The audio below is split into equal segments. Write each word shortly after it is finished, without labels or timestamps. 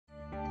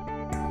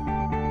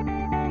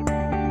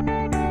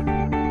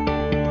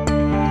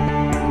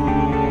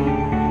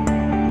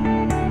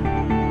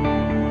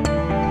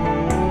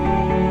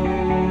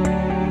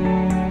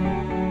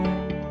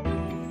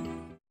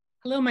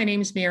Hello, my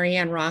name is Mary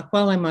Ann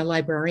Rockwell. I'm a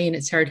librarian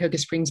at Saratoga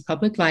Springs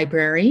Public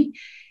Library.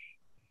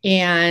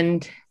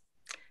 And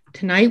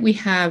tonight we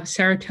have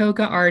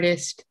Saratoga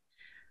artist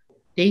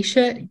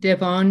Daesha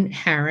Devón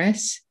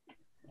Harris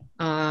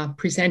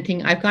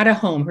presenting I've Got a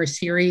Home, her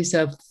series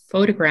of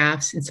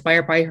photographs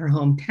inspired by her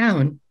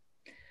hometown.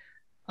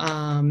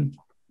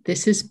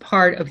 This is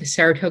part of the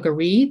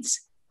SaratogaREADS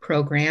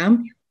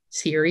program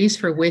series,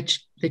 for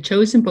which the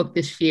chosen book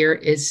this year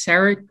is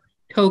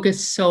Saratoga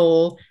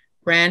Soul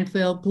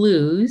Granville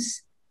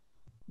Blues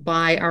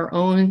by our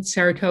own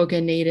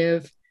Saratoga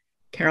native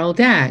Carol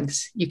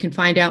Daggs. You can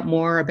find out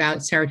more about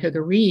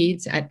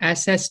SaratogaREADS at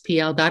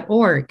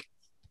sspl.org.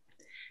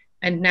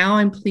 And now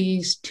I'm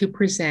pleased to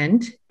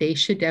present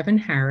Daesha Devón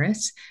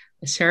Harris,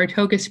 a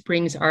Saratoga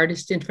Springs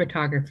artist and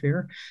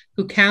photographer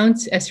who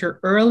counts as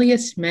her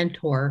earliest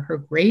mentor her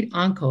great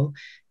uncle,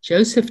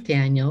 Joseph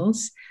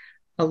Daniels,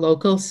 a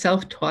local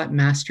self-taught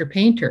master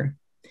painter.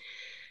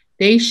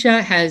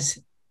 Daesha has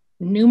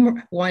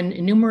won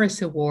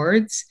numerous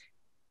awards.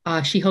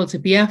 She holds a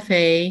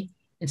BFA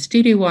in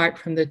studio art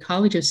from the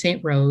College of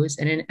St. Rose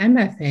and an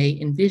MFA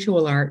in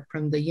visual art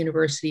from the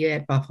University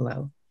at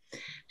Buffalo.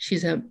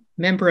 She's a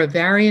member of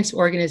various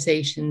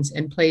organizations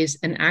and plays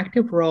an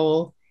active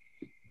role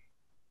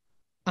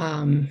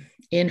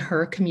in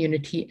her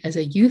community as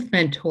a youth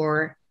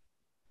mentor,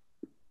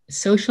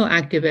 social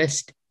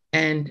activist,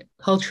 and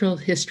cultural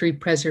history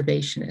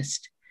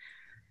preservationist.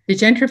 The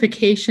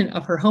gentrification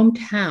of her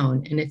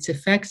hometown and its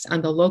effects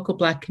on the local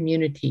Black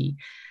community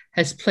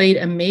has played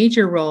a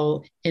major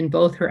role in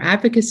both her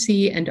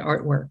advocacy and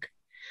artwork.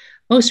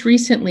 Most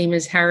recently,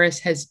 Ms. Harris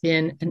has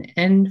been an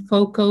En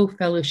Foco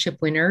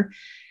Fellowship winner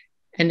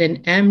and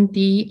an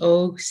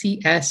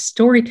MDOCS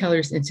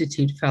Storytellers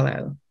Institute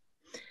Fellow.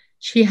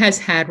 She has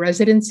had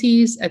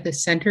residencies at the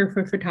Center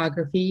for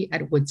Photography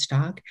at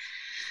Woodstock,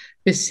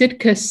 the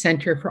Sitka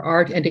Center for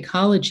Art and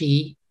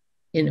Ecology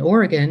in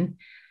Oregon,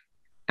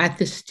 at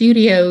the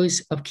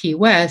studios of Key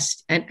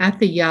West, and at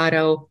the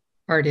Yaddo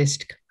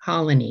Artist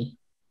Colony.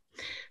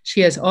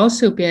 She has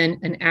also been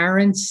an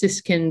Aaron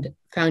Siskind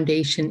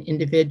Foundation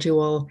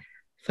Individual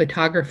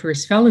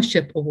Photographers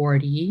Fellowship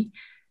awardee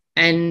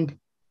and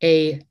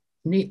a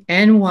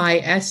NYSCA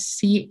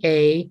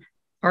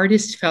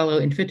Artist Fellow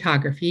in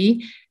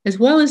Photography, as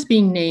well as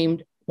being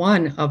named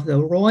one of the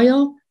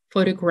Royal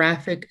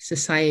Photographic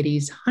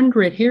Society's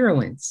 100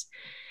 Heroines.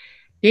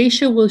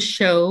 Daesha will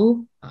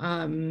show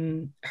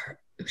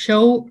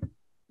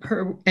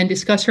her and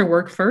discuss her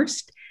work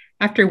first,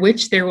 after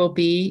which there will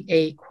be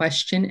a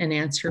question and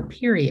answer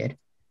period.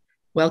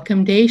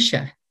 Welcome,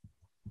 Daesha.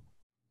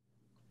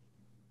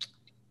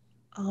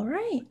 All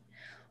right.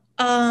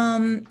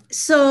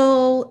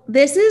 So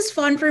this is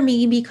fun for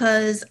me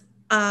because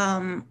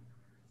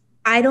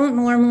I don't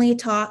normally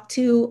talk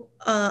to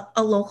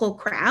a local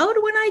crowd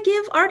when I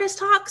give artist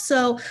talks,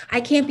 so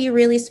I can't be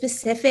really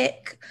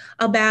specific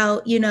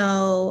about,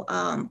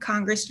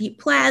 Congress Street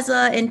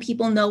Plaza, and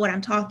people know what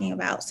I'm talking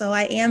about. So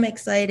I am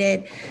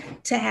excited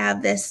to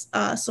have this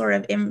sort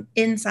of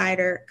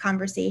insider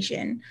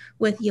conversation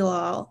with you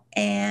all.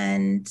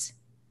 And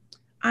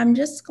I'm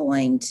just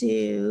going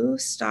to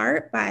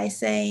start by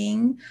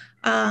saying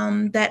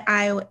that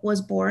I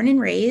was born and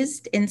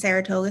raised in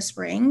Saratoga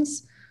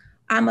Springs.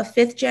 I'm a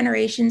fifth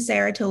generation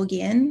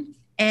Saratogian.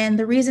 And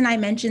the reason I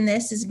mention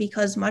this is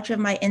because much of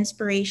my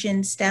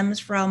inspiration stems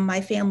from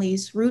my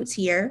family's roots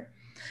here,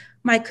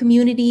 my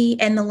community,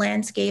 and the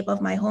landscape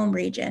of my home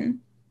region.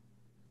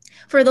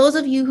 For those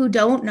of you who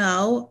don't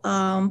know,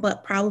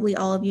 but probably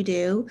all of you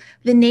do,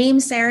 the name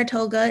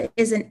Saratoga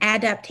is an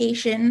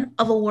adaptation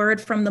of a word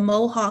from the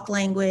Mohawk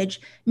language,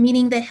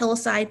 meaning the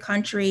hillside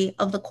country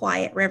of the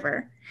quiet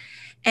river.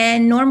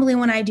 And normally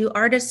when I do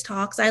artist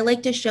talks, I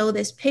like to show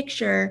this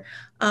picture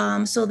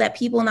so that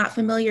people not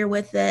familiar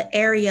with the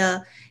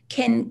area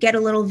can get a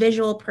little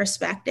visual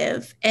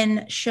perspective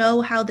and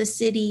show how the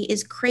city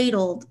is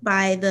cradled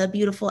by the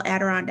beautiful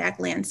Adirondack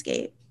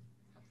landscape.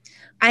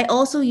 I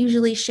also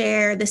usually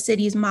share the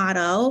city's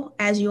motto,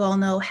 as you all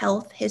know,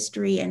 health,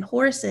 history, and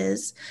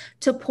horses,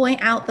 to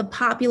point out the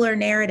popular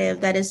narrative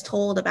that is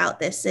told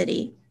about this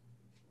city.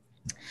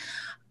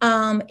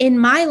 In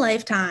my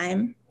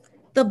lifetime,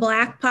 the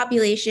Black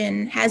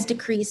population has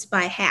decreased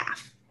by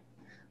half.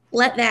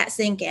 Let that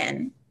sink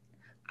in.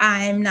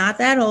 I'm not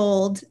that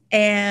old,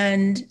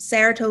 and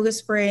Saratoga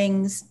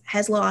Springs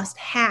has lost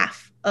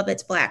half of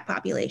its Black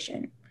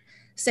population.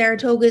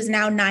 Saratoga is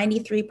now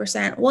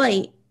 93%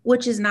 white,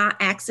 which is not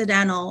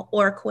accidental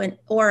or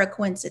a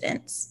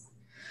coincidence.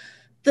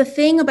 The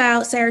thing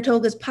about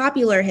Saratoga's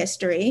popular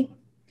history,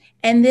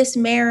 and this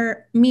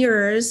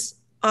mirrors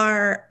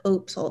our,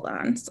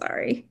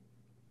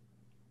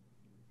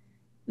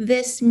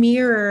 This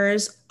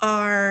mirrors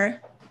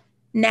our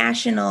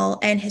national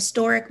and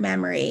historic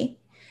memory,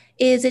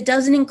 is it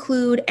doesn't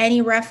include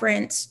any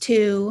reference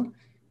to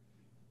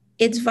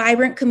its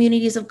vibrant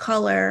communities of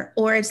color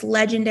or its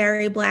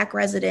legendary Black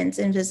residents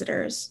and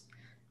visitors.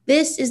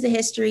 This is the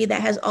history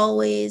that has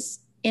always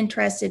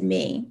interested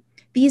me.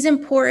 These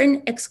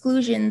important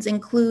exclusions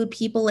include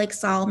people like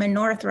Solomon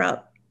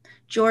Northrop,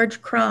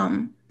 George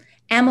Crumb,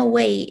 Emma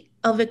Waite,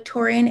 a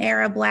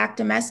Victorian-era Black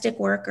domestic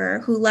worker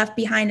who left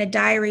behind a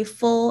diary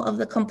full of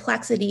the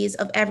complexities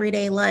of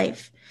everyday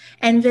life,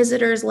 and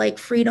visitors like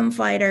freedom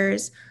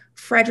fighters,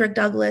 Frederick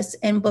Douglass,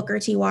 and Booker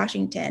T.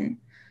 Washington.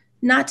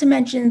 Not to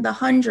mention the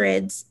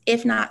hundreds,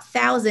 if not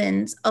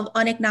thousands, of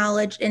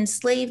unacknowledged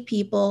enslaved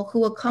people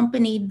who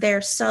accompanied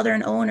their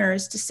Southern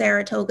owners to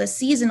Saratoga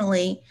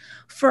seasonally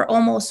for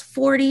almost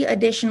 40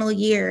 additional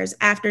years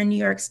after New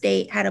York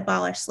State had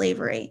abolished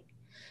slavery.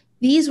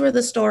 These were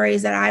the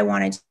stories that I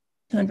wanted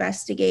to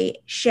investigate,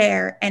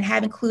 share, and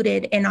have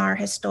included in our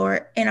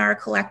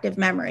collective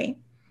memory.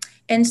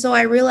 And so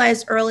I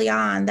realized early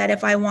on that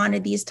if I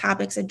wanted these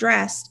topics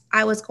addressed,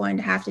 I was going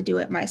to have to do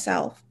it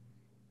myself.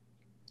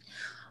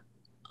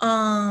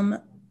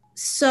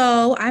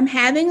 So I'm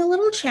having a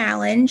little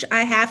challenge.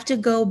 I have to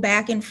go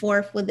back and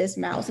forth with this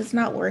mouse. It's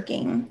not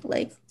working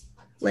like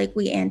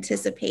we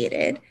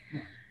anticipated.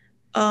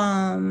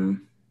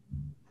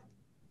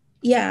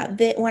 Yeah,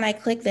 when I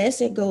click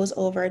this, it goes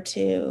over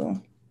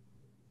to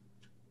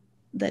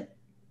the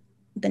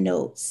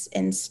notes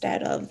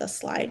instead of the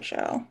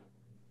slideshow.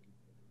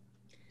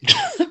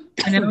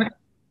 The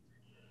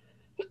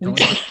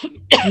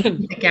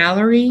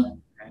gallery.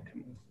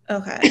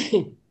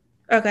 Okay.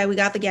 Okay, we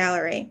got the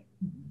gallery.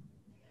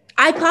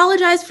 I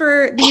apologize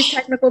for these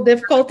technical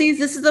difficulties.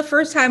 This is the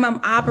first time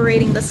I'm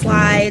operating the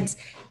slides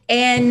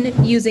and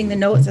using the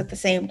notes at the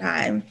same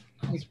time.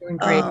 He's doing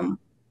great.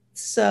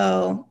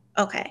 So,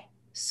 okay.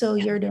 So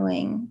you're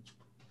doing,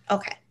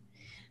 okay.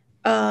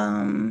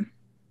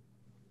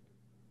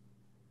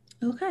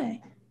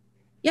 Okay.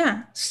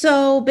 Yeah,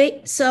 so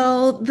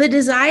the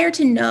desire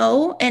to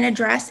know and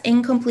address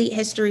incomplete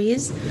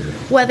histories,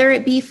 whether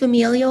it be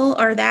familial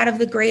or that of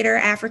the greater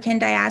African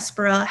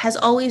diaspora, has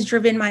always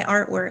driven my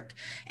artwork.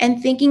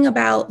 And thinking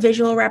about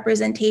visual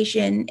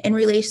representation in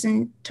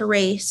relation to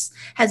race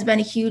has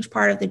been a huge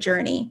part of the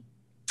journey.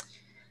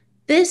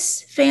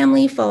 This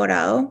family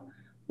photo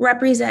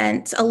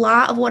represents a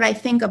lot of what I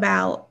think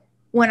about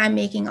when I'm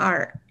making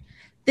art.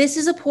 This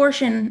is a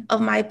portion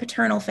of my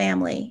paternal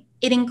family.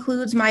 It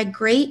includes my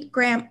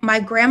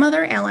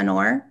grandmother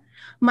Eleanor,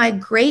 my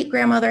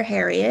great-grandmother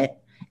Harriet,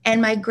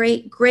 and my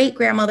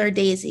great-great-grandmother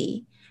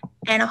Daisy,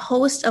 and a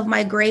host of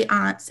my great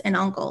aunts and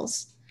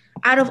uncles.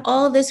 Out of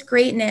all this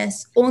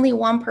greatness, only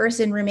one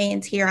person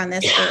remains here on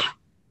this earth,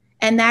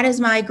 and that is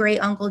my great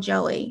uncle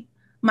Joey,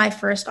 my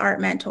first art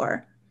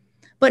mentor.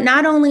 But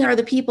not only are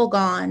the people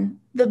gone,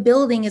 the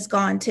building is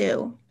gone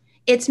too.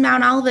 It's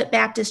Mount Olivet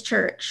Baptist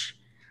Church,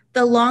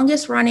 the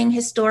longest running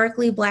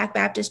historically Black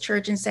Baptist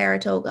church in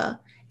Saratoga,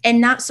 and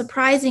not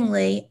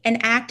surprisingly, an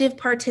active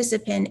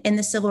participant in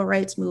the civil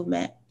rights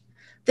movement.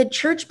 The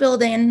church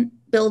building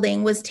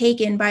was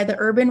taken by the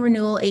Urban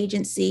Renewal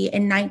Agency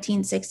in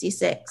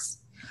 1966.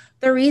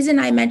 The reason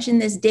I mention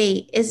this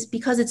date is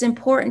because it's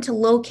important to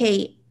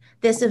locate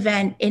this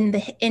event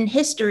in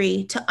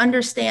history to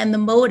understand the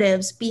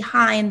motives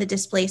behind the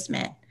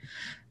displacement.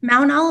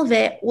 Mount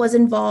Olivet was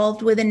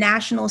involved with the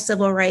national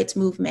civil rights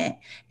movement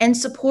and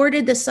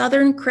supported the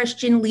Southern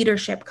Christian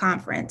Leadership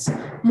Conference,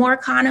 more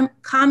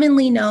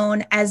commonly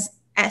known as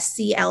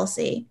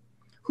SCLC,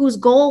 whose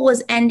goal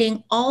was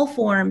ending all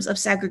forms of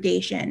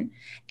segregation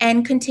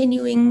and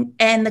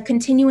the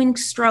continuing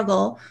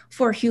struggle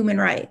for human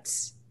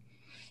rights.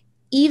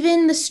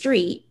 Even the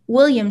street,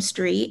 William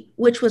Street,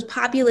 which was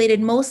populated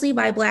mostly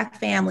by Black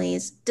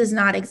families, does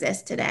not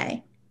exist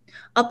today.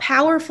 A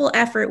powerful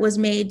effort was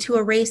made to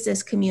erase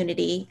this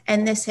community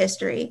and this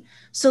history.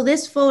 So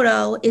this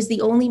photo is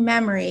the only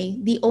memory,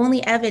 the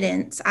only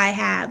evidence I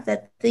have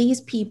that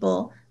these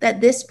people,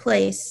 that this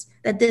place,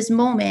 that this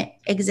moment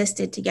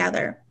existed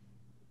together.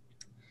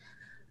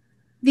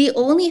 The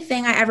only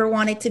thing I ever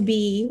wanted to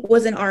be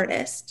was an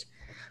artist.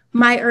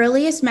 My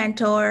earliest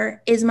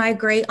mentor is my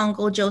great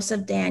uncle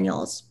Joseph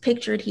Daniels,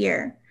 pictured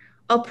here,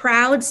 a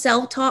proud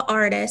self-taught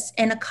artist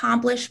and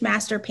accomplished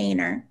master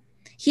painter.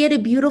 He had a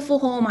beautiful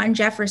home on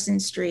Jefferson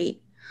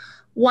Street,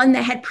 one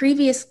that had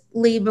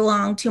previously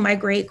belonged to my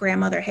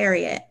great-grandmother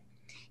Harriet.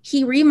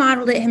 He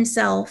remodeled it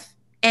himself,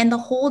 and the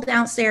whole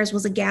downstairs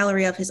was a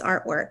gallery of his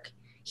artwork.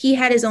 He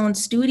had his own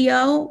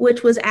studio,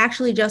 which was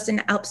actually just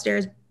an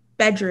upstairs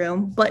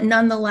bedroom, but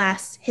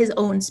nonetheless his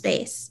own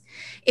space.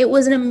 It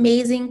was an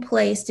amazing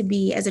place to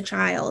be as a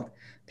child.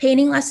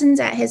 Painting lessons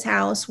at his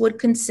house would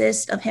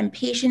consist of him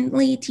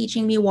patiently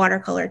teaching me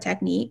watercolor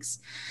techniques,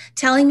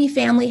 telling me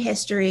family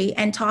history,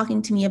 and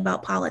talking to me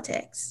about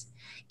politics.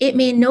 It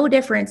made no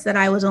difference that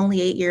I was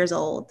only 8 years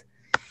old.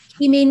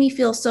 He made me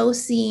feel so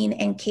seen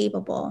and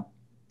capable.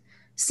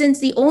 Since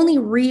the only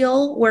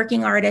real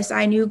working artist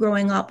I knew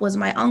growing up was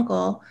my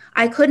uncle,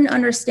 I couldn't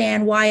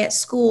understand why at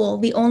school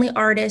the only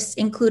artists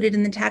included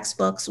in the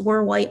textbooks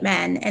were white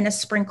men and a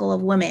sprinkle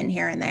of women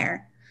here and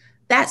there.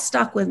 That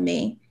stuck with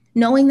me,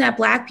 knowing that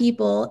Black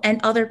people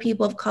and other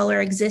people of color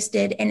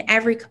existed in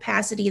every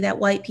capacity that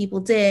white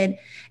people did,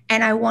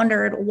 and I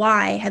wondered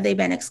why had they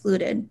been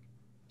excluded.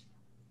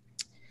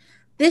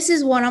 This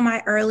is one of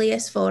my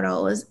earliest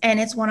photos, and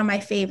it's one of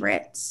my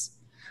favorites.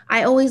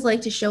 I always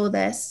like to show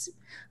this.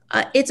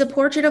 It's a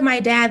portrait of my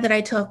dad that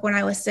I took when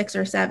I was 6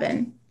 or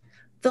 7.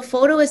 The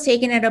photo was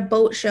taken at a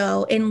boat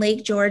show in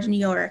Lake George, New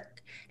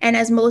York. And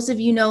as most of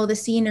you know, the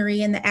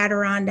scenery in the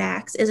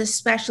Adirondacks is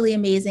especially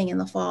amazing in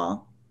the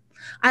fall.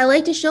 I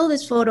like to show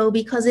this photo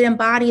because it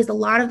embodies a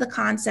lot of the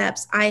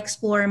concepts I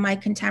explore in my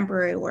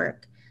contemporary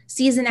work: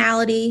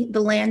 seasonality,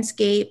 the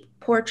landscape,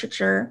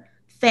 portraiture,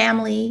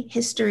 family,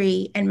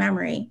 history, and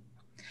memory.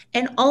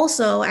 And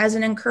also as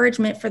an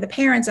encouragement for the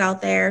parents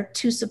out there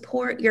to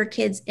support your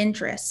kids'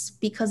 interests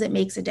because it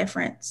makes a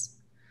difference.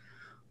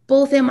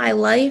 Both in my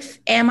life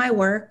and my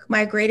work,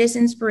 my greatest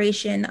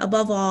inspiration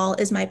above all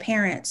is my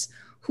parents,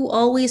 who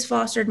always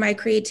fostered my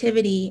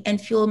creativity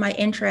and fueled my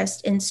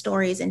interest in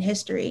stories and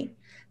history.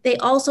 They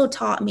also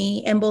taught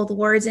me in both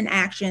words and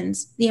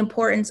actions the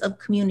importance of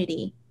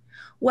community,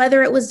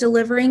 whether it was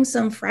delivering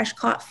some fresh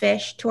caught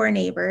fish to our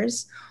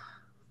neighbors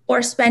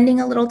or spending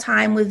a little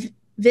time with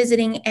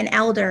visiting an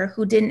elder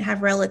who didn't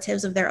have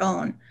relatives of their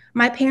own.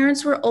 My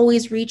parents were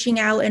always reaching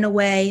out in a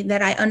way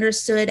that I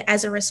understood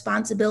as a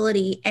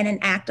responsibility and an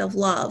act of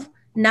love,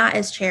 not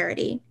as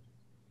charity.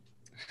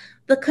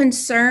 The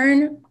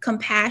concern,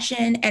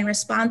 compassion, and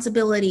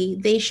responsibility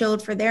they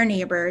showed for their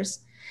neighbors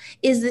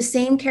is the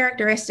same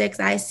characteristics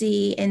I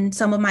see in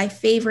some of my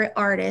favorite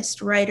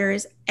artists,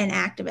 writers, and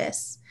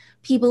activists.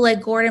 People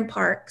like Gordon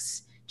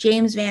Parks,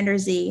 James Van Der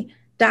Zee,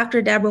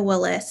 Dr. Deborah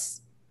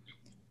Willis,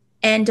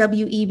 and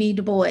W.E.B.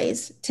 Du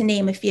Bois, to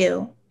name a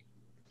few.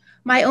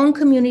 My own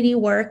community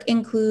work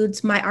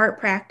includes my art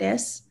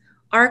practice,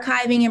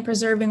 archiving and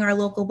preserving our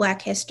local Black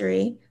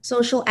history,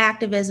 social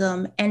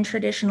activism, and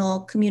traditional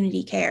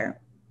community care.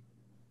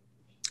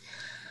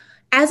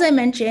 As I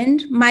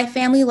mentioned, my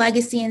family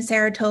legacy in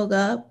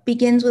Saratoga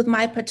begins with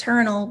my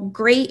paternal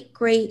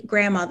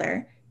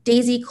great-great-grandmother,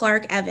 Daisy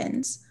Clark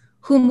Evans,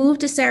 who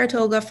moved to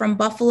Saratoga from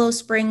Buffalo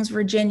Springs,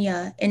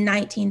 Virginia in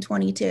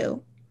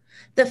 1922.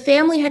 The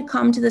family had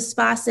come to the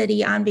Spa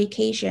City on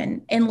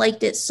vacation and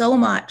liked it so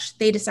much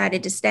they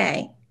decided to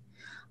stay.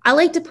 I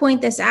like to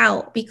point this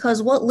out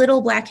because what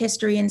little Black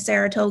history in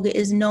Saratoga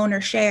is known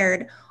or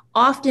shared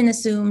often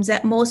assumes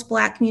that most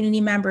Black community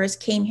members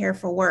came here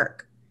for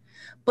work.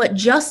 But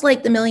just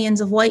like the millions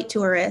of white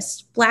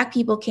tourists, Black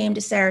people came to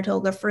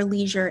Saratoga for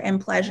leisure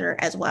and pleasure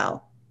as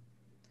well.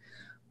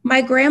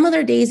 My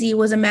grandmother Daisy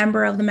was a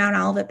member of the Mount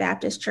Olivet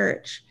Baptist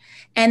Church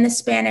and the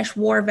Spanish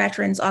War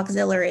Veterans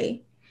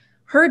Auxiliary.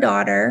 Her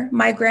daughter,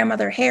 my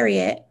grandmother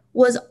Harriet,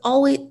 was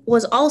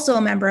also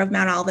a member of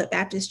Mount Olivet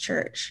Baptist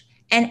Church.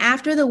 And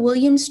after the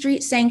William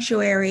Street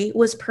Sanctuary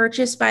was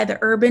purchased by the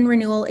Urban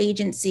Renewal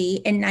Agency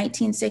in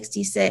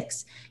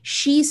 1966,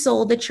 she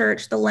sold the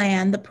church the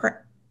land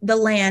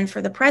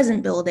for the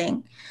present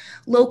building,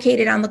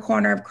 located on the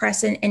corner of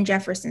Crescent and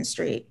Jefferson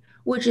Street,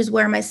 which is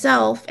where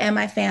myself and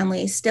my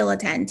family still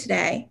attend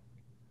today.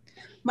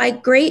 My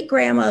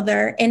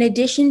great-grandmother, in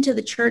addition to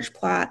the church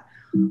plot,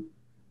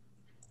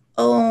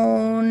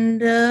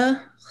 owned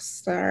a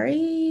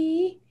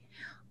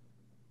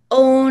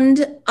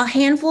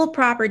handful of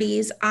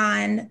properties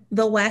on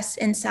the west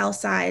and south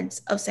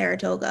sides of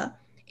Saratoga,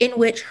 in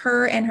which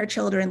her and her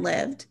children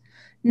lived.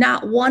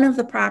 Not one of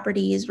the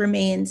properties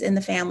remains in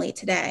the family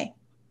today.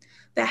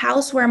 The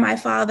house where my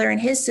father and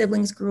his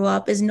siblings grew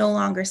up is no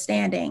longer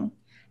standing,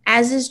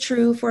 as is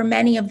true for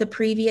many of the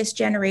previous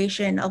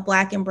generation of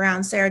Black and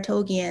brown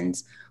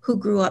Saratogians who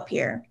grew up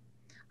here.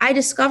 I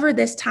discovered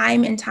this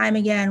time and time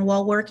again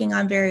while working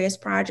on various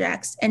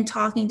projects and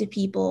talking to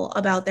people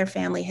about their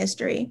family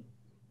history.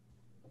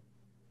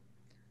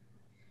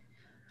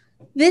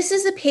 This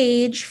is a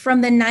page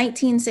from the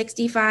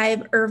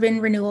 1965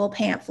 Urban Renewal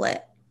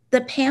pamphlet.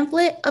 The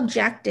pamphlet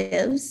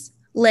objectives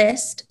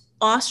list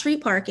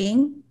off-street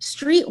parking,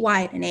 street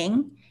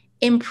widening,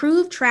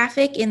 improved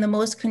traffic in the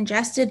most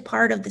congested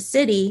part of the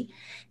city,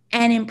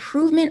 and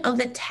improvement of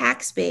the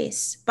tax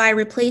base by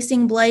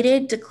replacing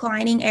blighted,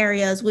 declining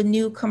areas with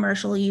new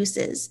commercial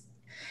uses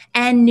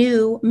and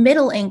new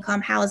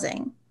middle-income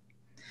housing.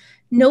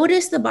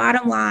 Notice the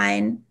bottom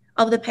line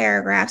of the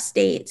paragraph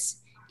states,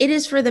 it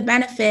is for the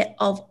benefit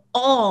of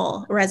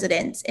all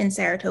residents in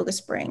Saratoga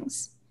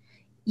Springs.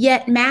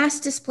 Yet mass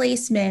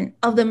displacement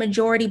of the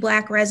majority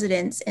Black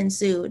residents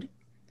ensued.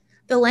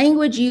 The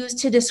language used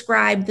to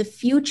describe the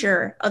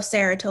future of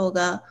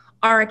Saratoga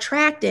are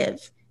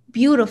attractive,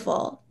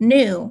 beautiful,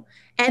 new,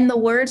 and the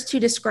words to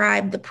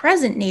describe the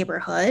present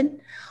neighborhood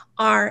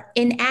are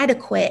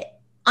inadequate,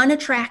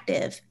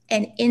 unattractive,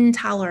 and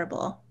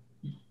intolerable.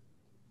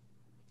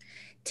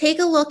 Take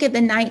a look at the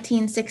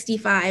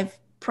 1965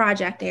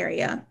 project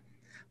area.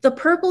 The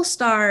purple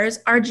stars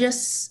are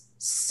just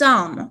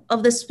some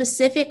of the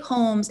specific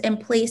homes and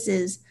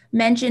places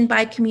mentioned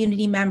by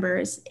community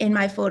members in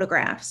my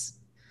photographs.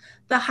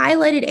 The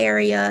highlighted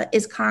area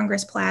is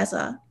Congress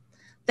Plaza.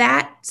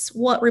 That's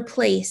what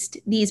replaced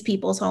these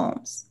people's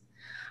homes.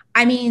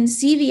 I mean,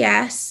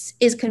 CVS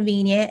is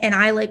convenient, and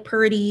I like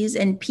Purdy's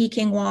and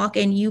Peking Walk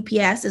and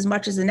UPS as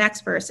much as the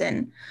next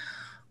person.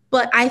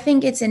 But I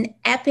think it's an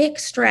epic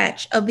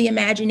stretch of the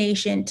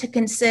imagination to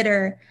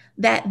consider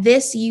that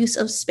this use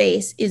of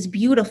space is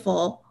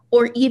beautiful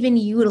or even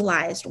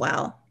utilized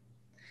well.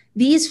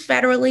 These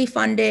federally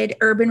funded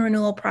urban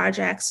renewal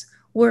projects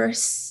were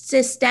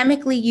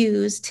systemically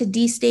used to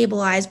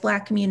destabilize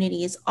Black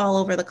communities all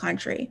over the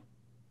country.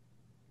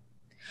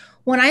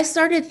 When I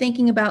started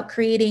thinking about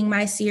creating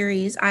my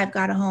series, I've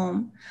Got a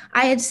Home,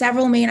 I had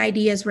several main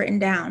ideas written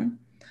down.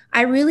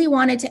 I really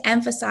wanted to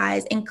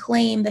emphasize and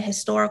claim the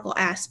historical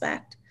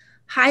aspect,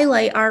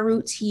 highlight our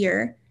roots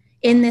here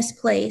in this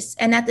place,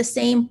 and at the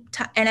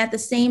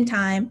same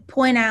time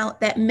point out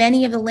that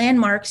many of the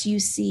landmarks you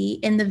see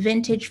in the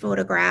vintage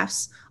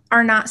photographs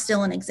are not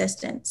still in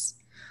existence.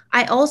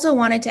 I also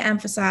wanted to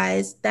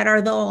emphasize that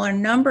although our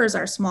numbers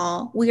are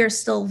small, we are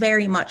still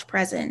very much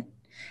present,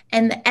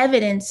 and the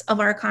evidence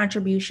of our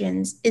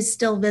contributions is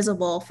still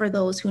visible for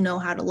those who know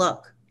how to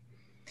look.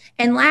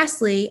 And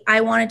lastly,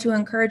 I wanted to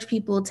encourage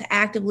people to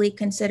actively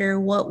consider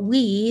what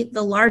we,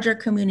 the larger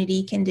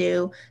community, can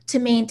do to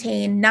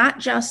maintain not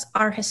just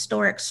our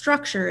historic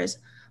structures,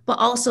 but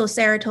also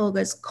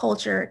Saratoga's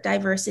culture,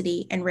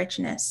 diversity, and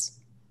richness.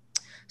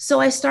 So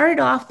I started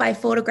off by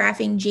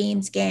photographing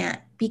James Gant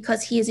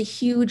because he is a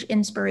huge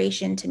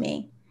inspiration to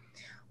me.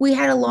 We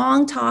had a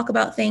long talk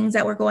about things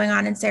that were going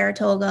on in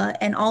Saratoga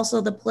and also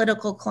the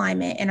political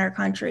climate in our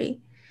country.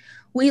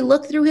 We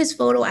looked through his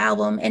photo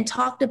album and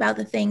talked about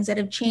the things that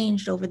have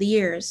changed over the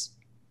years.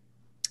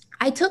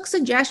 I took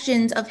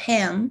suggestions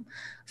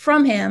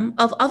from him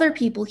of other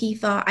people he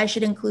thought I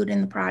should include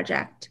in the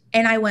project,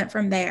 and I went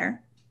from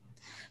there.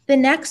 The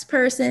next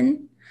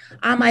person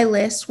on my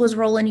list was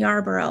Roland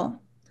Yarborough,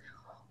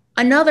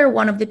 another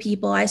one of the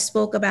people I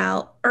spoke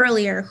about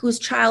earlier whose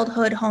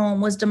childhood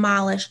home was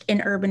demolished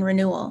in urban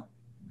renewal.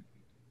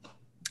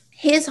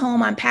 His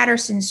home on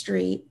Patterson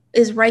Street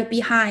is right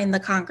behind the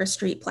Congress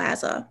Street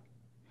Plaza.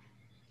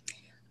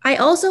 I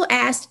also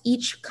asked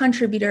each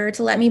contributor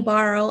to let me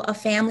borrow a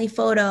family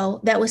photo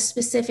that was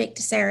specific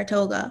to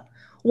Saratoga,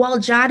 while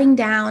jotting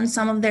down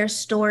some of their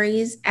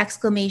stories,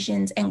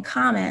 exclamations, and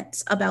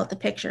comments about the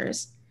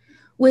pictures.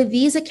 With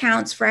these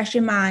accounts fresh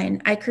in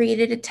mind, I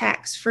created a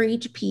text for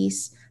each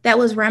piece that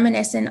was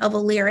reminiscent of a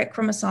lyric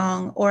from a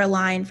song or a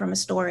line from a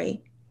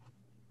story.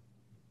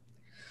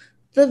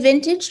 The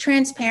vintage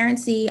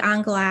transparency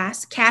on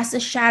glass casts a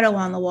shadow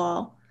on the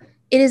wall.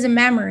 It is a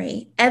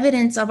memory,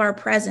 evidence of our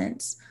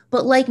presence,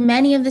 but like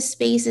many of the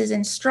spaces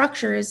and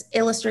structures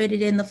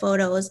illustrated in the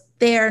photos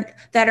that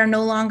are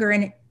no longer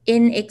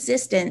in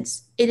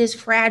existence, it is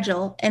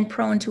fragile and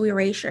prone to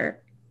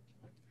erasure.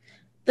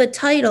 The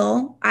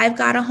title, I've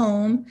Got a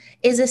Home,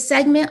 is a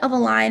segment of a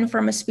line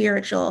from a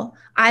spiritual,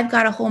 I've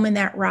Got a Home in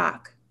That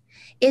Rock.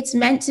 It's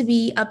meant to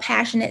be a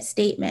passionate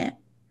statement.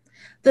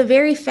 The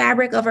very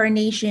fabric of our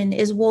nation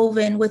is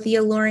woven with the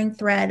alluring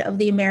thread of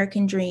the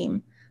American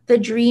dream, the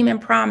dream and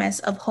promise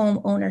of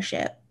home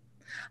ownership.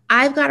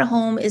 I've Got a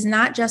Home is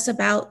not just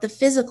about the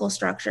physical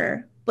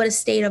structure, but a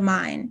state of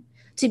mind,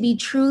 to be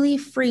truly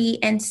free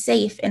and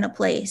safe in a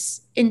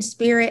place, in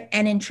spirit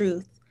and in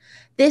truth.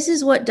 This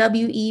is what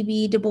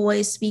W.E.B. Du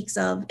Bois speaks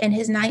of in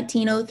his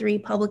 1903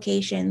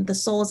 publication, The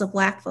Souls of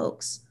Black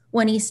Folks,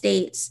 when he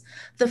states,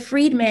 "The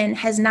freedman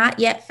has not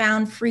yet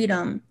found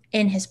freedom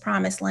in his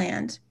promised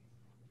land."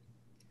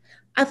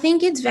 I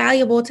think it's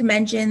valuable to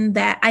mention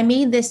that I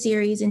made this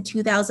series in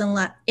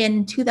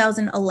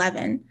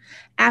 2011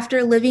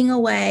 after living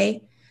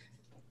away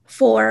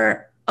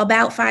for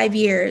about 5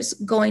 years,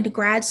 going to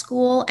grad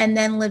school and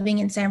then living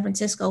in San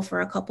Francisco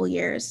for a couple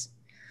years.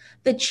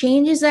 The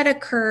changes that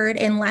occurred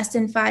in less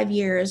than 5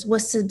 years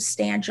was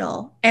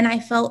substantial, and I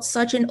felt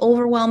such an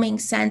overwhelming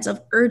sense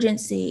of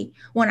urgency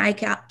when I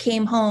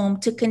came home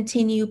to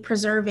continue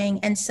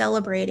preserving and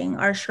celebrating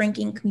our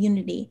shrinking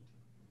community.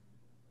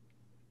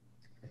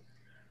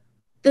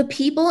 The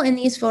people in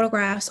these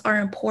photographs are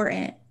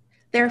important.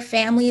 Their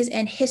families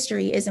and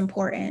history is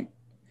important.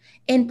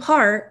 In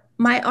part,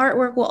 my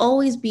artwork will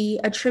always be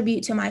a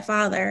tribute to my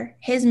father,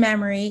 his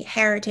memory,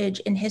 heritage,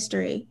 and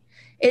history.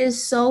 It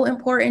is so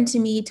important to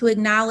me to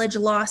acknowledge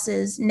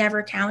losses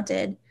never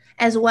counted,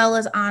 as well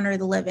as honor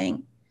the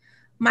living.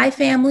 My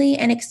family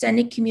and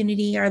extended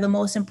community are the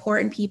most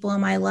important people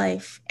in my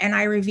life, and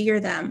I revere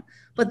them,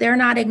 but they're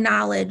not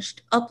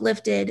acknowledged,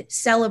 uplifted,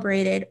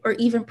 celebrated, or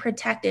even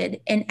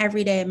protected in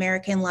everyday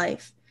American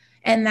life.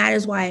 And that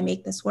is why I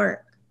make this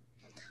work.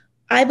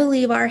 I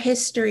believe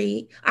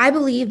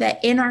that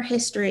in our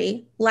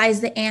history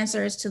lies the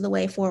answers to the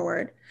way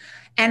forward.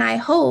 And I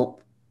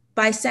hope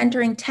by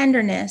centering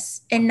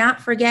tenderness and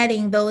not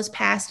forgetting those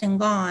past and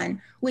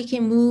gone, we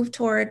can move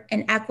toward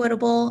an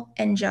equitable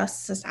and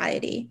just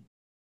society.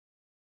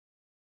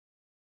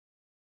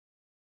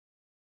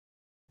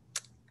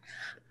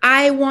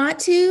 I want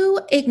to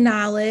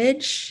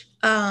acknowledge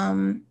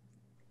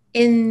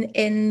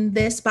in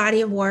this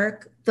body of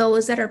work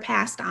those that are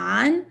passed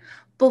on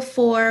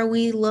before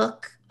we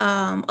look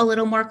a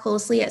little more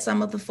closely at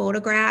some of the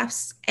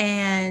photographs.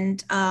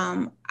 And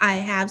I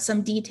have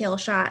some detail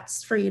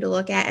shots for you to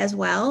look at as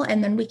well,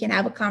 and then we can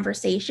have a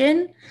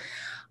conversation.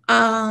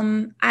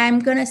 I'm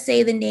gonna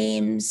say the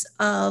names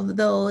of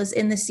those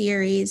in the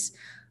series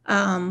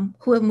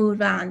who have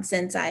moved on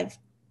since I've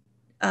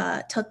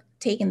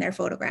taken their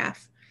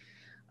photograph.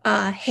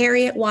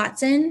 Harriet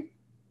Watson,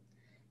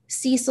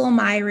 Cecil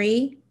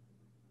Myrie,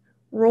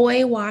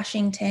 Roy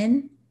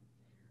Washington,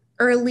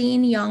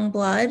 Earlene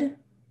Youngblood,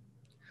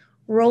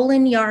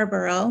 Roland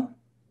Yarborough,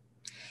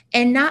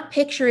 and not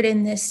pictured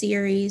in this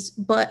series,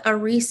 but a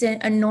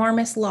recent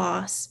enormous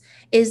loss,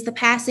 is the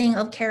passing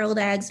of Carol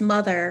Dagg's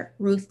mother,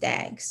 Ruth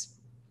Daggs.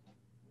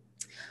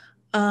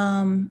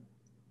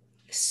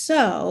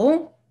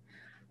 So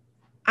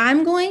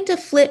I'm going to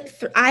flip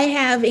through. I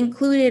have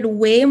included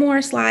way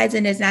more slides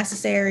than is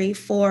necessary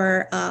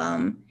for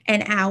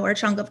an hour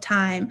chunk of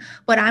time,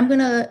 but I'm going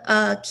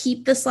to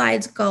keep the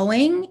slides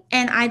going,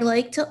 and I'd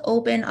like to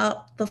open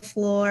up the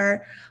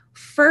floor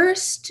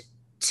first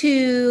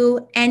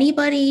to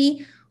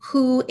anybody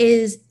who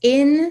is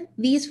in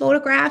these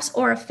photographs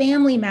or a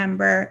family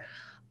member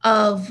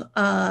of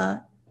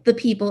the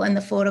people in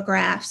the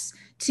photographs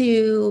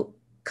to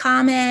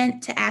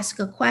comment, to ask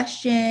a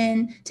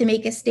question, to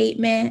make a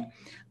statement.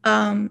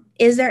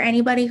 Is there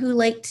anybody who'd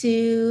like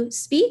to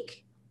speak?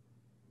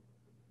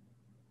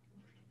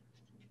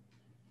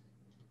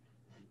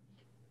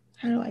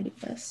 How do I do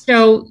this?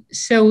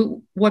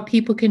 So what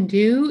people can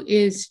do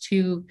is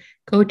to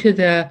go to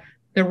the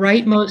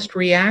rightmost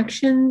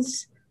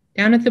reactions.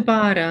 Down at the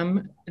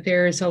bottom,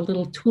 there's a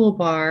little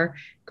toolbar.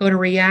 Go to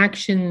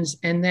reactions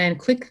and then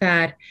click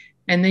that.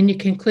 And then you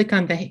can click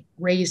on the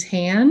raise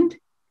hand.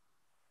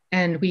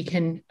 And we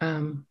can,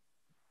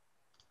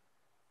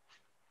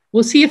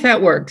 we'll see if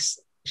that works.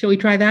 Shall we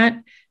try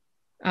that?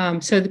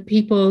 So the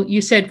people,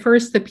 you said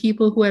first the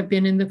people who have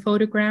been in the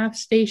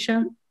photographs,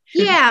 Daesha?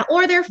 Yeah,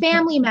 or their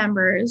family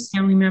members.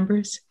 Family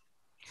members.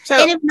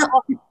 So,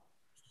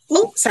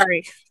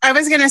 sorry. I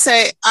was going to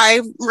say,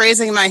 I'm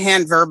raising my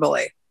hand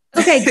verbally.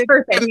 Okay,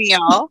 perfect.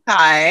 Camille,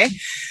 hi.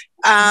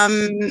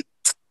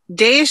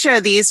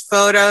 Daesha, these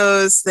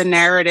photos, the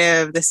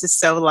narrative, this is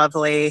so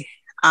lovely.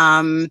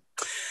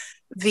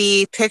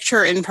 The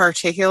picture in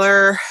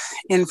particular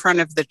in front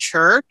of the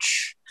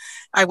church,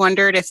 I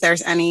wondered if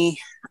there's any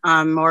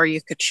more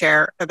you could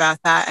share about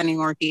that, any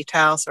more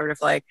detail, sort of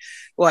like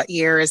what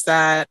year is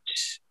that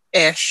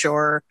ish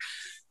or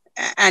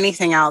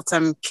anything else.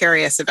 I'm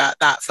curious about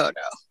that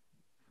photo.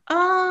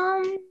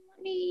 Let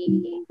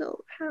me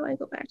go, how do I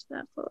go back to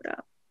that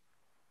photo?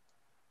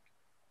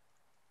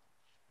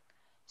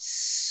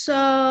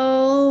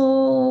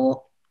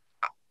 So,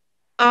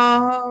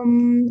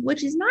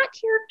 which is not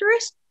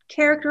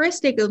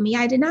characteristic of me.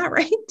 I did not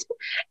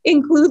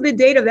include the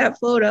date of that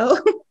photo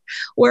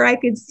where I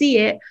could see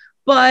it,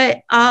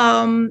 but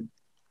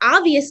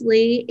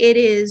obviously it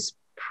is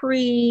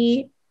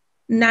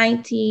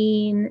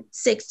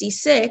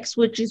pre-1966,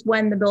 which is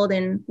when the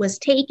building was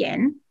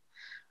taken.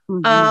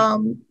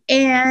 Mm-hmm.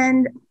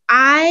 And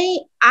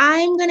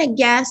I'm gonna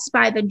guess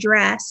by the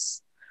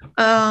dress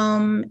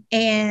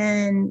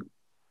and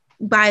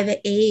by the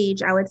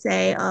age, I would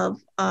say,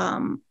 of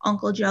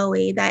Uncle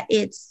Joey, that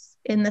it's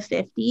in the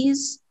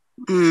 50s.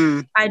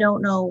 I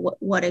don't know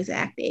what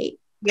exact date.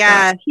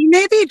 Yeah, he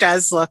maybe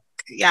does look,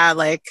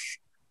 like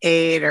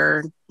 8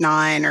 or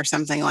 9 or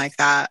something like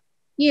that.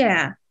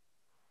 Yeah.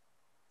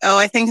 Oh,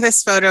 I think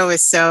this photo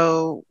is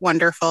so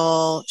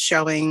wonderful,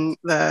 showing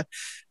the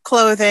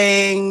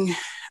clothing,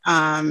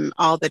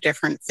 all the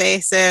different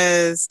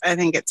faces. I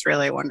think it's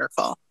really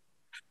wonderful.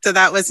 So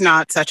that was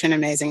not such an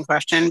amazing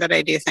question, but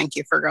I do thank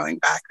you for going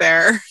back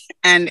there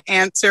and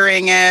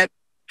answering it.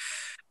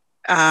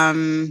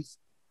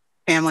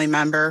 Family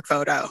member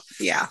photo.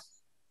 Yeah.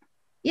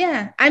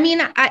 Yeah. I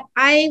mean,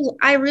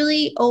 I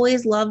really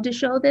always love to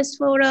show this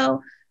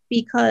photo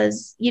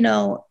because,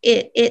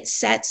 it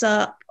sets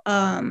up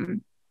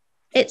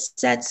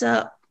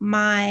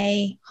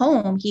my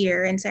home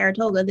here in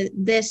Saratoga.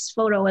 This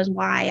photo is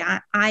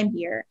why I'm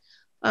here.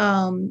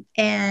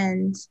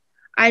 And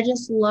I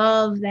just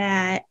love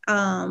that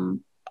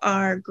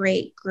our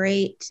great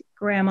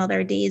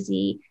grandmother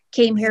Daisy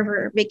came here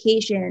for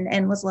vacation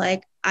and was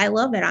like, I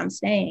love it, I'm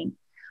staying.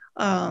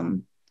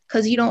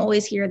 Because you don't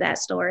always hear that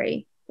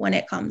story when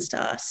it comes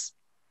to us.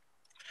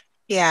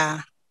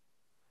 Yeah.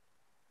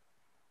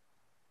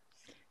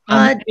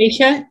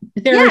 Daesha,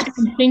 there are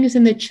some things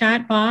in the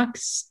chat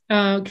box.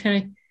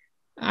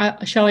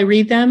 Shall I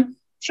read them?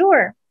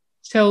 Sure.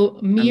 So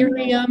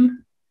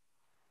Miriam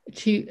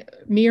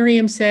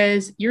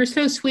says, "You're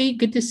so sweet.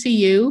 Good to see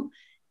you.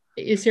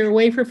 Is there a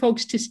way for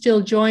folks to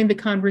still join the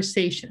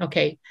conversation?"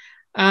 Okay.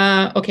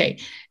 Okay.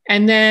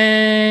 And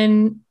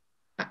then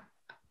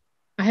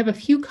I have a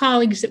few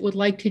colleagues that would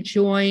like to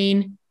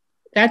join.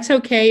 That's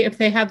okay.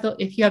 If you have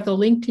the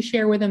link to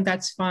share with them,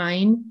 that's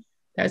fine.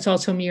 That's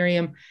also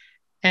Miriam.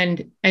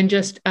 And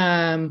just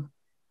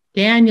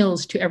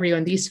Daniels to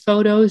everyone. These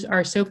photos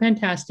are so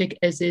fantastic,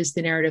 as is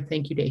the narrative.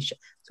 Thank you, Daesha.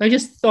 So I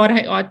just thought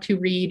I ought to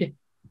read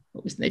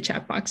what was in the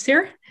chat box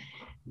there.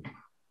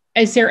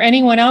 Is there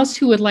anyone else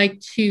who would like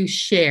to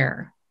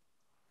share?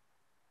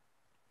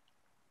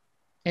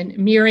 And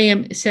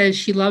Miriam says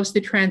she loves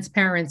the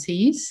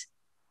transparencies.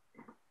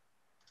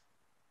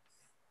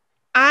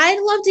 I'd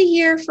love to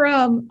hear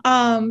from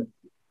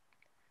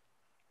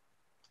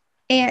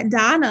Aunt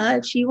Donna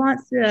if she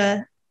wants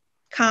to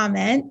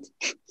comment.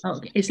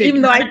 Okay. Is it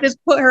even Donna, though I just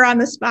put her on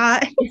the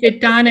spot. Is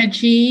it Donna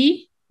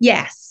G?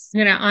 Yes.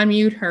 I'm going to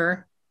unmute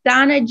her.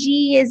 Donna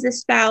G is the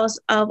spouse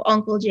of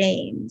Uncle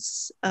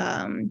James,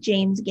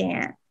 James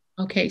Gant.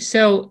 Okay,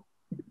 so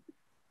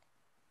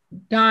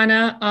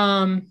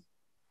Donna,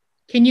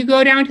 can you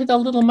go down to the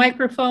little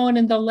microphone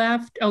in the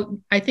left? Oh,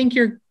 I think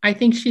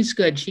she's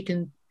good. She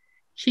can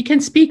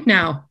speak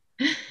now.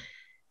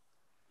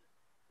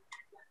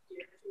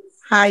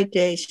 Hi,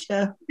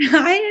 Daesha.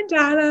 Hi,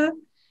 Donna.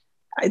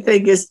 I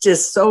think it's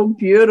just so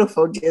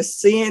beautiful just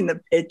seeing the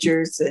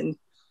pictures and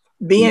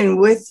being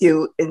with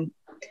you. And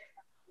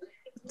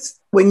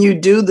when you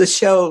do the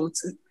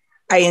shows,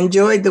 I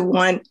enjoyed the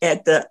one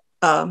at the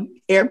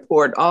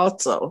airport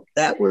also.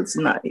 That was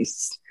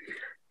nice.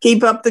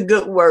 Keep up the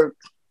good work.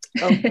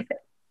 Oh.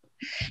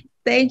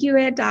 Thank you,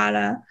 Aunt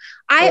Donna.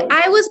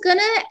 I was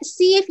gonna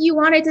see if you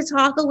wanted to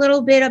talk a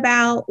little bit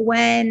about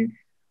when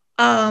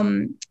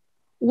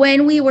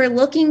we were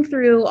looking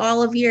through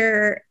all of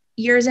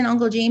yours and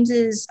Uncle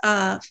James's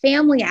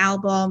family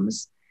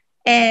albums,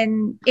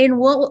 and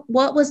what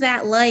was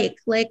that like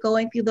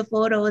going through the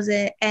photos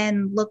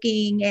and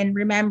looking and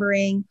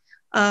remembering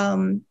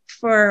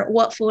for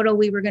what photo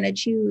we were going to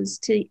choose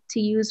to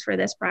use for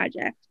this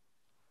project?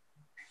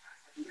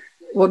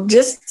 Well,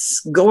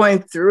 just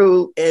going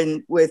through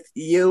and with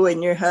you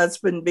and your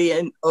husband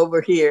being over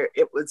here,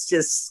 it was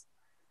just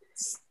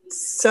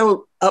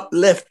so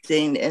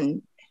uplifting.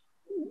 And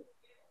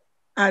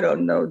I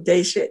don't know,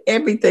 Daesha,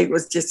 everything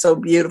was just so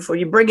beautiful.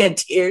 You're bringing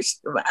tears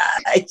to my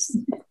eyes.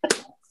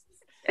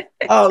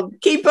 Oh,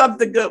 keep up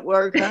the good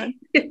work, huh?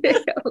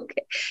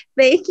 Okay,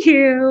 thank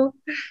you.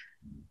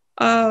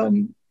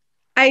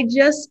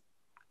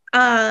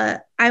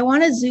 I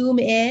want to zoom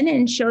in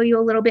and show you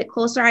a little bit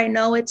closer. I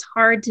know it's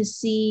hard to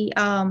see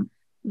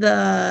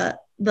the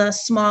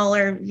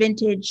smaller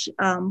vintage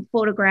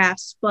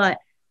photographs, but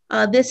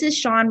this is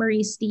Sean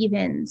Marie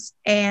Stevens,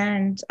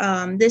 and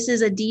this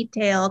is a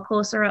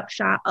closer up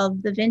shot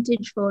of the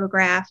vintage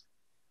photograph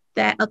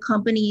that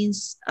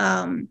accompanies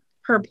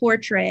her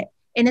portrait.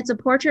 And it's a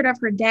portrait of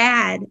her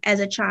dad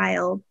as a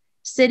child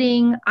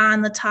sitting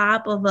on the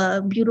top of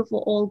a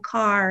beautiful old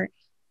car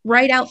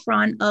right out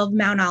front of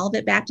Mount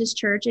Olivet Baptist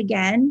Church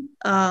again,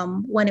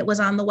 when it was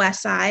on the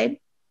west side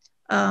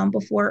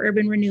before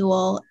urban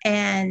renewal.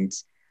 And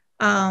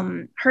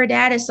her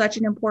dad is such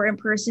an important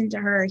person to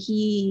her.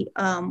 He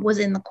was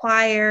in the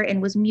choir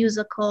and was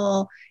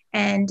musical.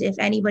 And if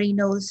anybody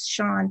knows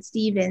Sean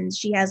Stevens,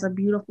 she has a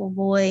beautiful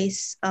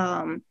voice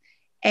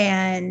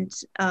and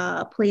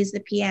plays the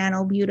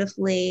piano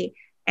beautifully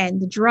and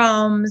the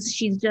drums.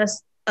 She's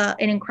just an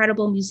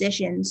incredible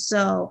musician.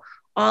 So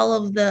all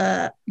of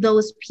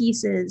those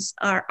pieces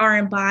are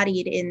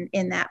embodied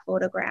in that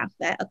photograph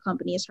that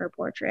accompanies her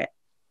portrait.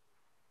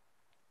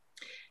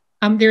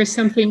 There's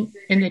something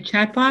in the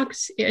chat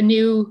box, a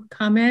new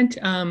comment.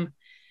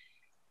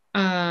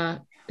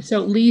 So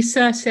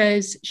Lisa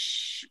says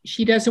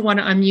she doesn't want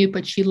to unmute,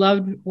 but she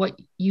loved what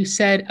you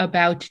said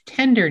about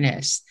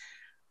tenderness.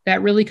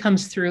 That really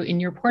comes through in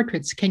your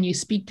portraits. Can you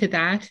speak to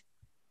that,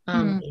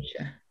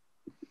 Daesha?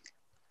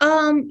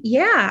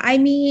 Yeah, I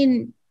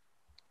mean,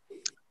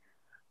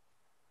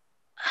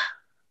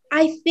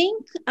 I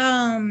think,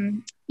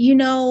 when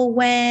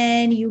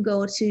you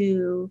go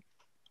to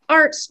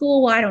art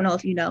school, well, I don't know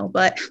if you know,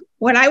 but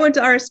when I went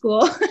to art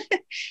school,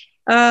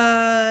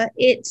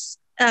 it's,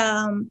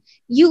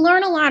 you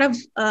learn a lot of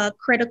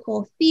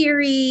critical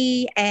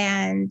theory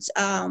and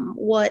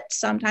what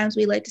sometimes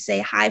we like to say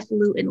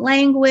highfalutin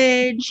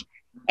language.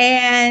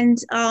 And,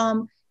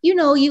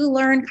 you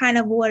learn kind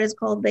of what is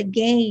called the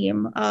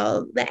game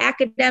of the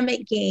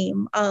academic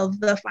game of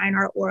the fine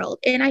art world.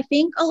 And I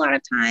think a lot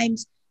of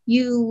times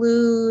you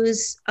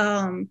lose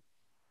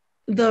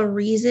the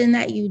reason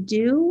that you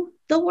do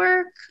the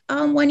work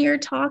when you're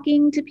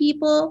talking to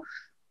people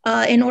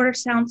in order to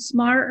sound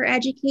smart or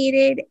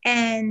educated.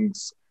 And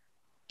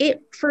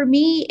for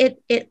me,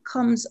 it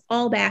comes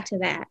all back to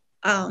that.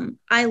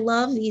 I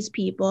love these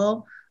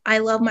people. I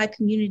love my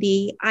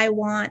community. I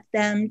want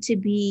them to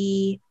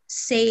be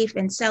safe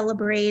and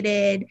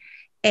celebrated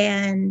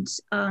and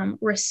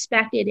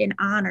respected and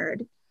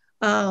honored.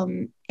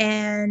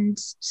 And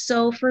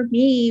so for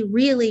me,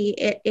 really,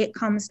 it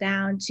comes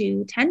down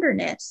to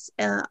tenderness,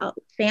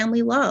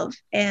 family love.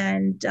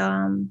 And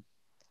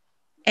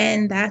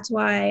that's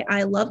why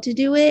I love to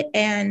do it.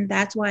 And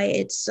that's why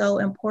it's so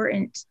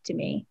important to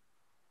me.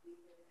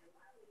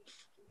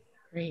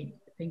 Great,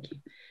 thank you.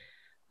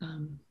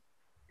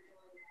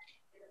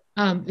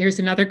 There's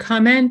another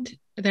comment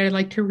that I'd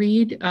like to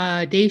read.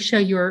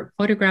 Daesha, your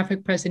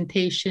photographic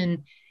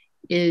presentation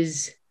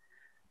is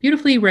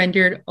beautifully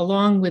rendered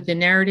along with the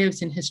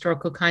narratives and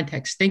historical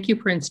context. Thank you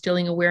for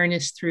instilling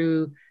awareness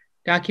through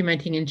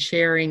documenting and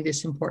sharing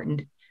this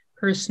important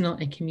personal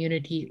and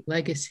community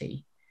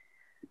legacy.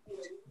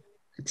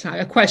 It's not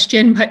a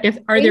question, but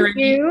Thank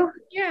you.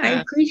 Yeah,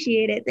 I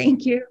appreciate it.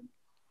 Thank you.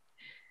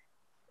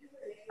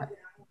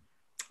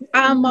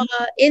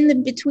 In the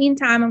between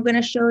time, I'm going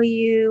to show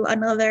you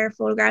another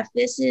photograph.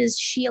 This is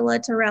Sheila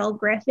Terrell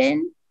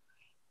Griffin.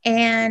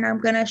 And I'm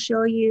gonna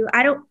show you,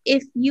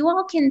 if you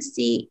all can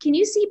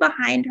you see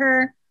behind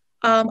her,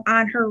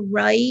 on her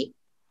right,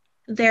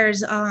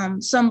 there's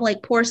some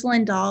like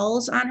porcelain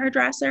dolls on her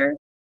dresser.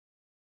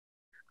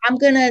 I'm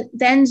gonna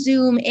then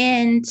zoom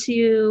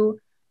into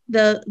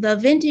the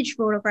vintage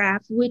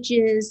photograph, which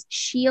is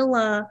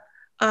Sheila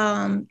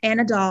and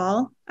a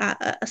doll,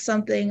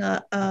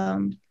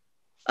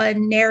 a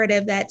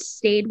narrative that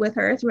stayed with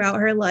her throughout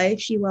her life.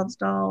 She loves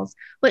dolls,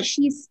 but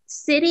she's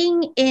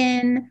sitting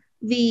in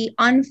the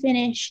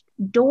unfinished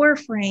door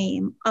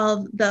frame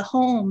of the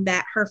home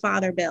that her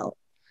father built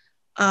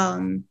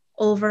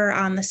over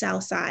on the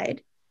south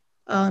side,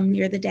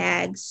 near the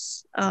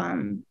Daggs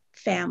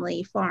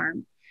family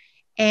farm.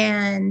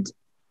 And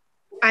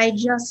I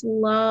just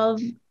love,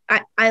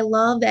 I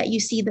love that you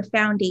see the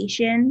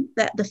foundation,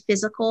 that the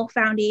physical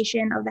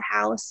foundation of the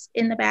house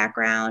in the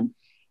background,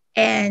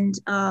 and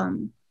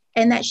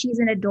that she's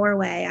in a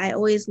doorway. I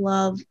always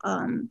love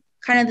kind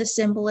of the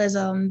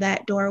symbolism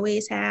that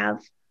doorways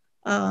have,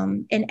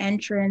 an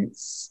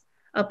entrance,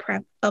 a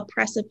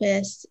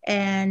precipice,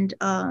 and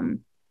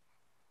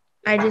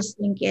I just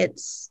think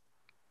it's,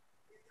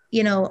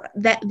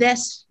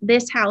 that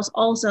this house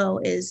also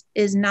is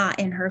not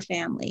in her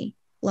family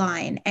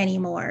line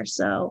anymore.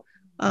 So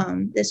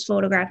this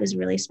photograph is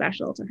really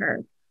special to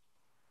her.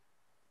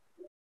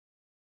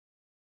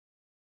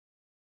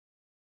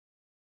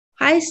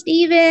 Hi,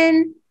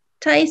 Stephen,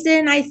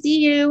 Tyson, I see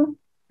you.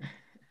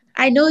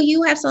 I know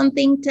you have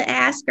something to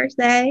ask or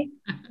say.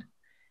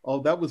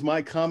 Oh, that was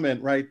my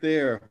comment right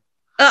there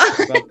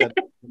about that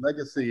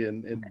legacy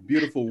and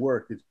beautiful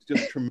work. It's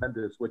just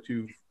tremendous what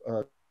you've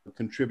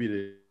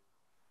contributed.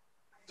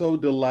 So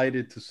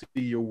delighted to see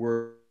your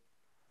work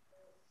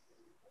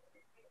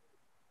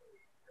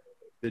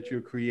that you're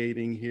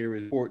creating here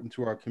is important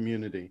to our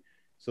community.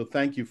 So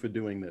thank you for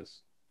doing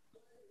this.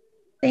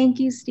 Thank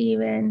you,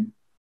 Stephen.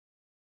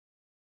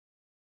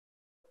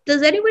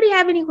 Does anybody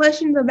have any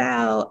questions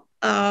about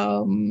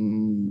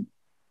the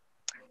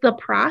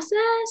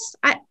process?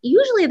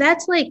 Usually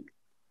that's like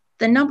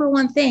the number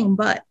one thing,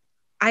 but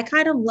I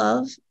kind of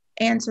love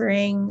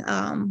answering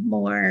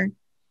more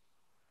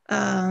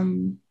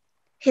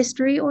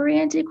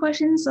history-oriented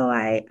questions. So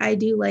I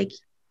do like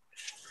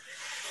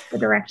the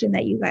direction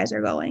that you guys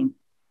are going.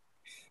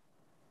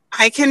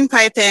 I can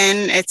pipe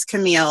in. It's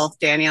Camille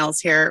Daniels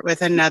here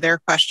with another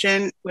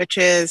question, which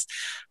is,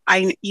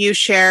 you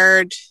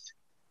shared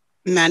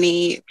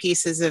many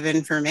pieces of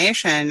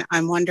information.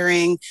 I'm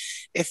wondering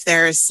if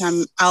there's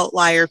some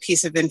outlier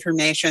piece of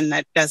information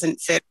that doesn't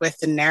fit with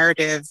the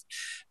narrative,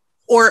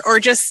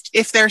 or just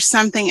if there's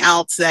something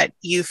else that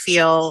you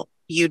feel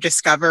you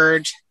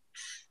discovered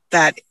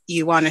that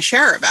you want to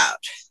share about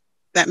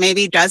that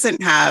maybe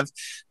doesn't have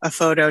a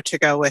photo to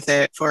go with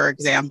it, for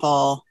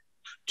example,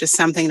 just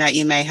something that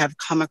you may have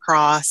come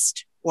across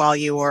while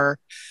you were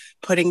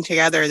putting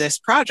together this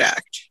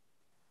project.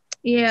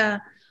 Yeah.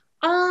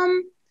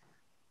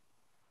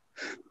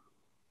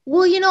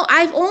 Well,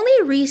 I've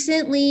only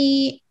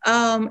recently,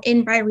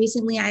 and by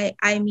recently,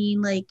 I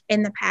mean like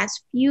in the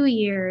past few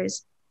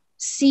years,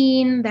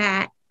 seen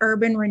that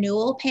urban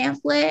renewal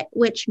pamphlet,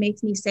 which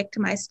makes me sick to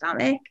my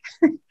stomach.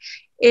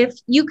 If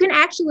you can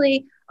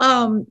actually,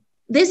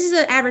 this is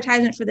an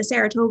advertisement for the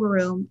Saratoga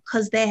Room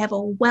because they have a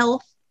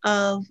wealth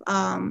of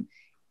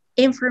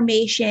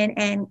information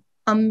and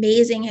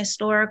amazing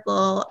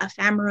historical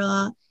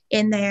ephemera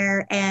in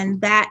there.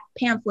 And that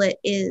pamphlet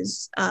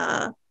is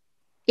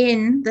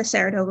in the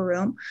Saratoga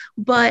Room.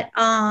 But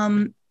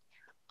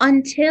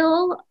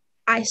until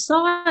I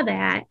saw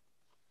that,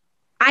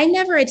 I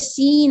never had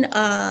seen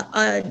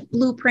a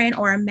blueprint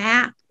or a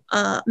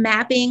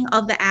mapping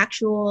of the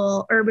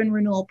actual urban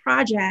renewal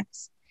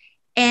projects.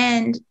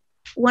 And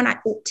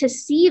to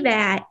see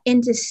that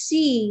and to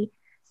see,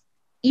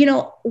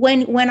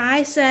 when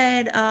I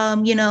said,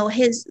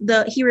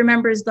 he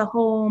remembers the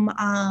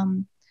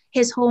home,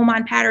 his home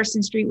on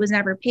Patterson Street was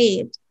never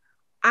paved.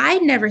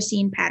 I'd never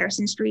seen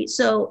Patterson Street.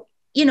 So,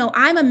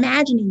 I'm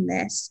imagining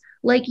this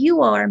like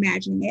you all are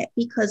imagining it,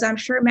 because I'm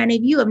sure many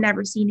of you have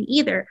never seen it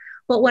either.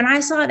 But when I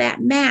saw that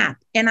map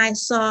and I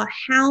saw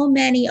how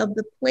many of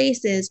the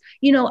places,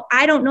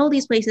 I don't know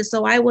these places,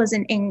 so I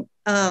wasn't in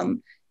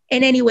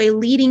any way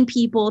leading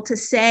people to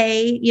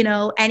say,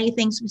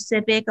 anything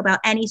specific about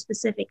any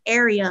specific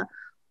area.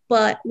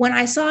 But when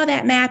I saw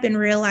that map and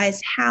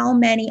realized how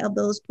many of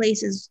those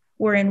places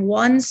were in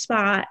one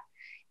spot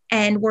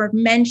and were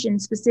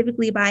mentioned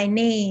specifically by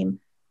name,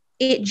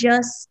 it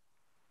just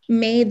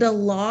made the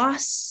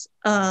loss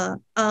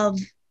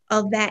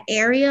of that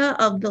area,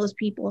 of those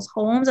people's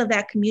homes, of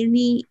that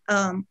community,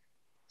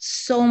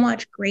 so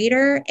much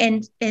greater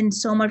and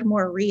so much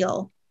more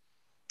real.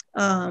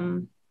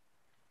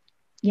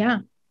 Yeah.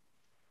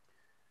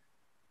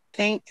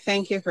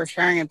 Thank you for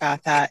sharing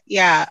about that.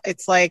 Yeah,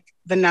 it's like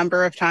the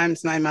number of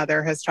times my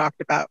mother has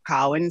talked about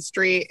Cowan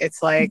Street.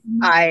 It's like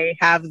I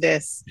have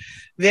this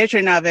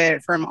vision of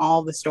it from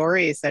all the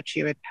stories that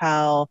she would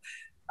tell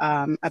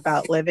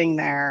about living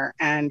there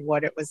and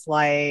what it was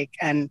like.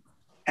 And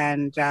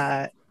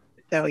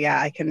so,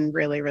 yeah, I can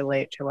really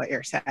relate to what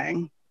you're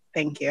saying.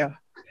 Thank you.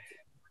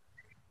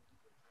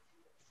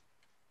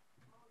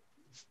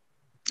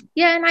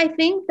 Yeah, and I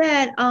think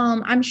that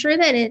I'm sure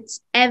that it's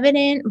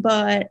evident,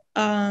 but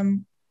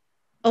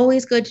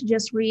always good to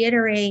just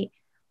reiterate,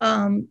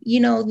 you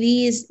know,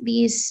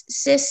 these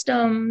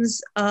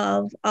systems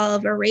of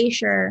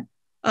erasure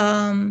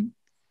that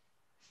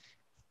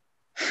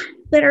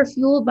are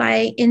fueled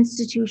by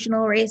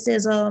institutional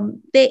racism,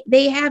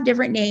 they have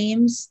different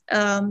names.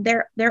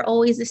 They're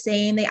always the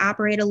same. They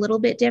operate a little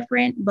bit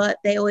different, but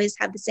they always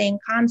have the same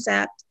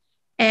concept.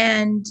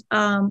 And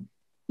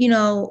you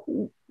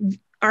know,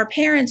 our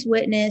parents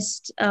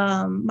witnessed,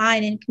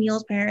 mine and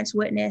Camille's parents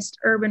witnessed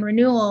urban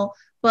renewal,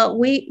 but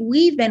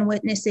we've been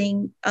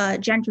witnessing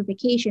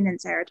gentrification in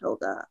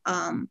Saratoga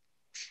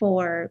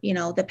for, you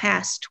know, the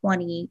past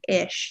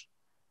 20-ish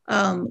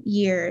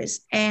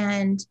years.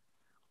 And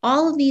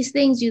all of these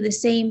things do the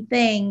same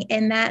thing,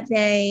 in that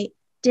they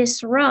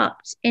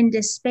disrupt and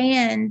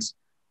disband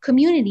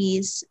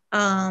communities.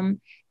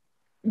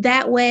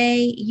 That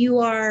way you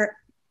are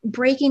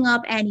breaking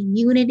up any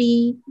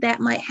unity that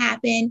might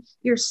happen.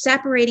 You're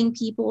separating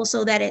people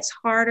so that it's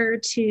harder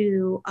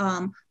to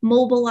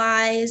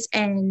mobilize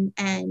and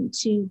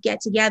to get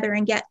together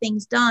and get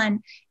things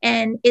done.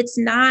 And it's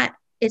not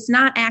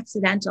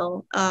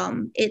accidental.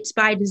 It's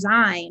by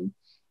design.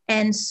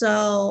 And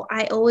so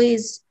I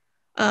always,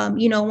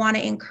 you know, want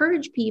to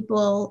encourage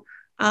people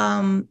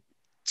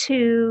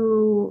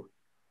to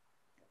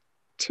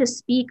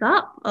speak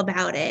up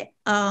about it.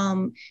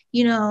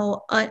 You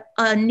know,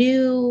 a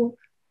new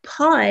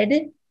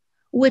PUD,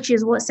 which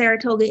is what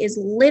Saratoga is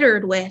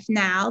littered with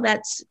now,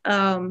 that's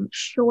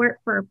short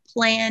for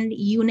planned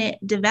unit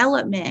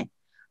development,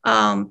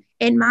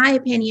 in my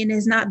opinion,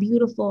 is not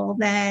beautiful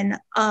than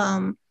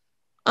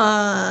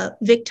a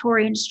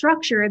Victorian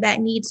structure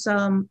that needs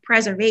some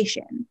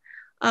preservation,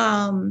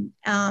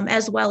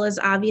 as well as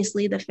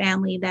obviously the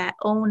family that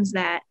owns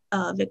that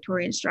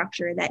Victorian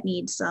structure that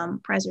needs some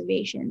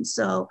preservation.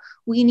 So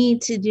we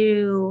need to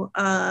do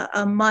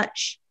a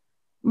much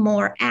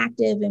more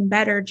active and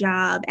better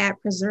job at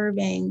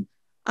preserving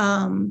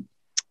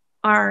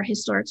our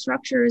historic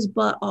structures,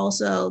 but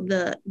also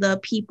the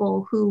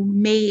people who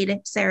made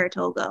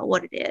Saratoga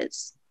what it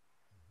is.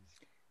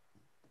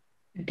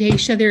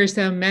 Daesha, there's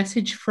a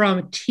message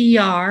from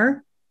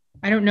TR.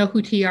 I don't know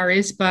who TR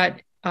is,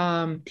 but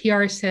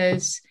TR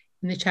says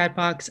in the chat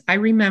box, I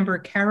remember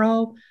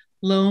Carol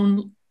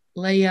Lone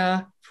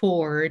Leah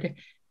Ford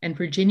and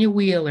Virginia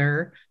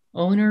Wheeler,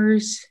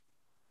 owners,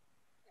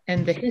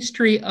 and the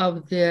history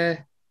of the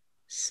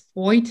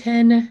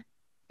Spoyton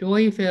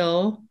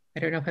Doyville, I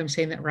don't know if I'm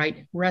saying that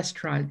right,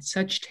 restaurant.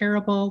 Such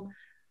terrible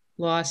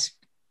loss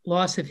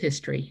of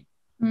history.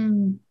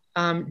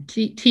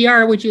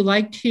 TR, would you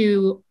like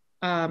to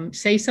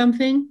say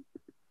something,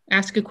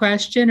 ask a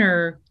question,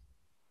 or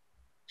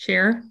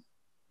share?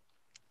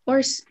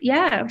 Or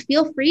yeah,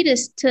 feel free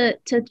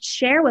to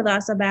share with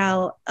us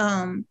about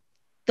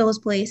those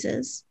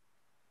places.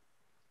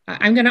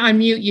 I'm going to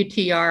unmute you,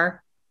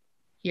 TR,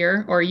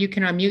 here, or you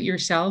can unmute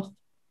yourself.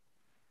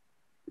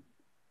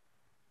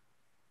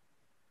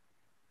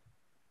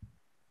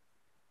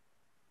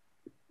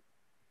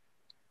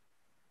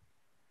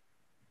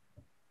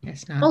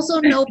 Yes, not. Also,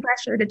 no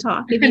pressure to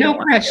talk. If you no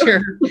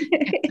pressure.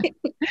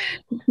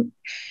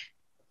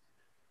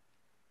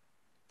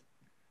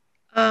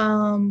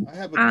 I'm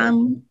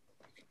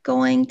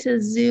going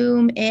to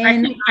zoom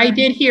in. I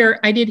did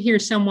hear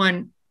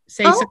someone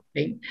say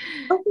something.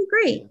 Okay,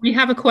 great. We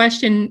have a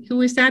question.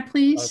 Who is that,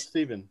 please?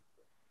 Stephen.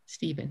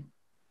 Stephen.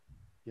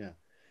 Yeah.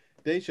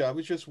 Daesha, I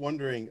was just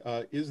wondering,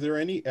 is there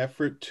any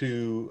effort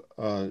to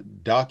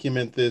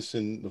document this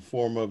in the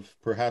form of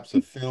perhaps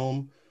a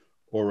film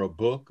or a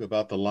book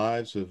about the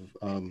lives of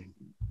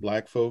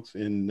Black folks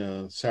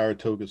in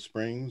Saratoga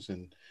Springs,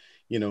 and,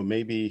 you know,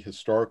 maybe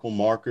historical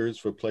markers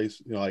for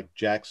places, you know, like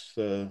Jack's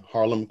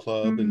Harlem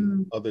Club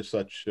and other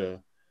such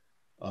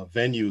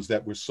venues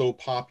that were so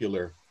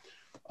popular.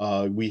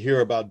 We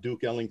hear about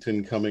Duke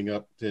Ellington coming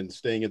up and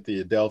staying at the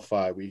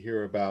Adelphi. We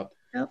hear about,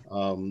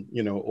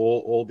 you know,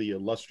 all the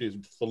illustrious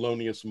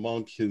Thelonious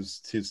Monk.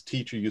 His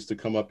teacher used to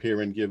come up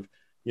here and give,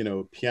 you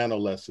know, piano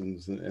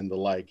lessons and the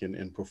like,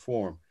 and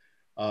perform.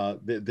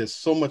 There's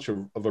so much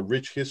of a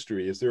rich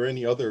history. Is there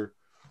any other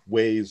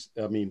ways?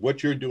 I mean,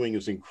 what you're doing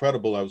is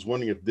incredible. I was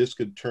wondering if this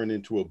could turn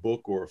into a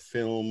book or a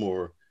film,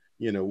 or,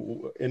 you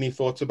know, any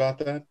thoughts about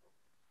that?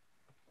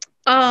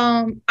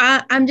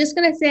 I'm just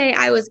gonna say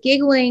I was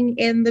giggling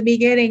in the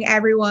beginning,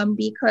 everyone,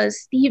 because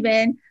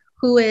Stephen,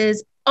 who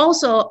is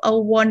also a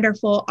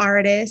wonderful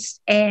artist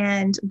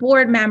and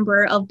board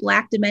member of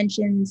Black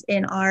Dimensions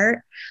in Art,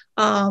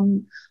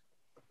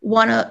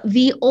 one of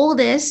the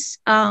oldest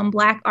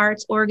Black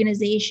arts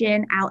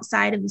organization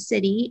outside of the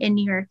city in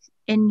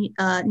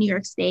New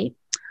York State.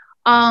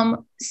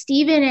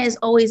 Stephen is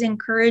always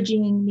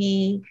encouraging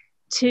me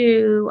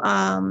to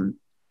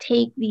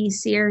take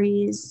these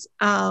series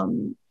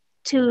and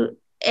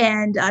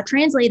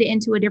translate it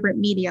into a different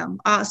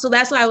medium. So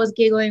that's why I was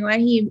giggling when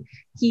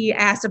he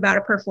asked about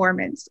a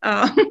performance.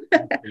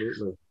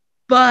 Absolutely.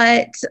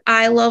 but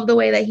I love the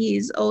way that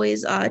he's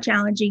always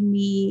challenging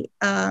me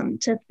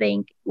to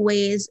think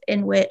ways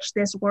in which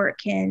this work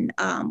can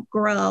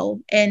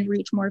grow and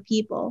reach more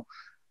people.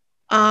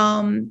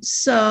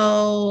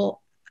 So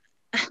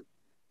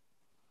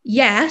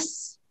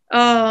yes,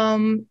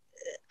 the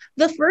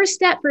first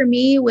step for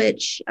me,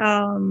 which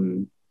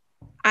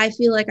I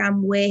feel like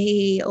I'm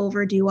way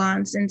overdue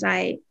on since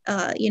I,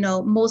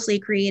 mostly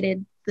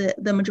created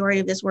the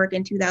majority of this work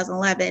in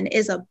 2011,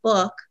 is a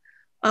book,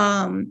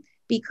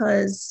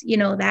 because,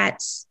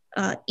 that's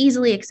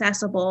easily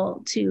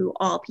accessible to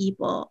all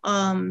people.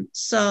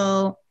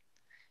 So,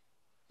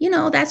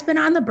 that's been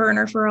on the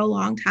burner for a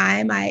long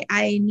time.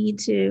 I need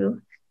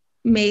to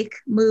make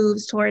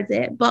moves towards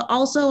it, but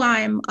also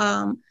I'm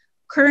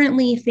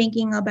currently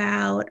thinking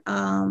about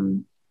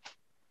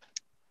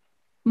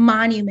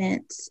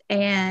monuments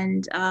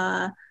and,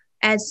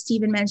 as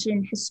Stephen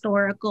mentioned,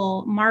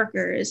 historical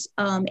markers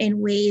in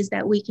ways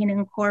that we can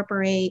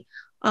incorporate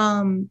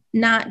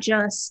not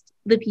just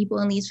the people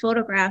in these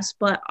photographs,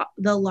 but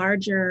the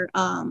larger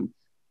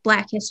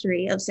Black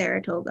history of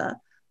Saratoga.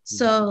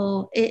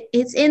 So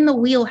it's in the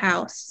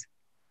wheelhouse.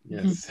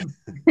 Yes.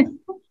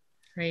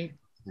 Great.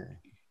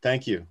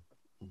 Thank you.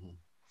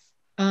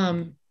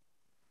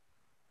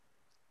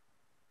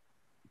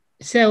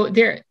 So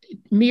there,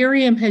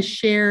 Miriam has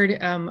shared a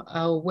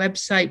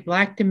website,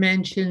 Black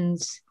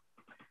Dimensions.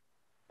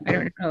 I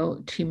don't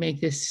know to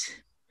make this.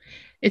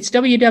 It's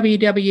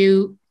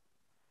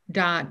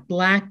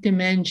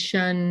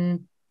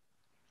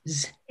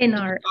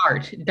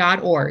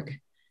www.blackdimensionsart.org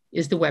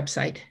is the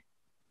website.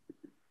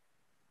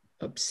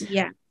 Oops.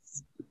 Yes.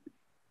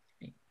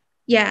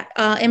 Yeah.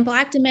 And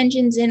Black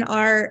Dimensions in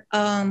Art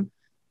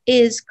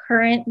is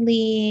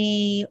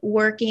currently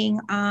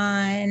working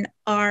on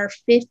our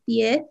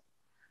 50th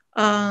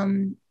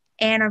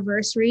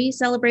anniversary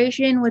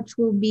celebration, which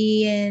will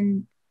be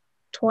in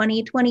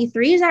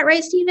 2023. Is that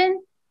right,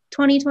 Stephen?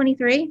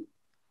 2023?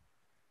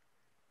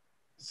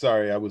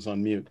 Sorry, I was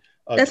on mute.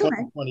 That's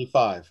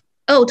 2025. Okay.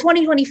 Oh,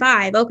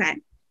 2025. Okay.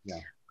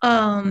 Yeah.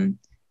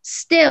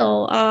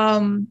 Still,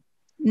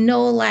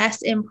 no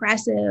less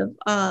impressive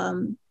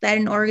that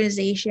an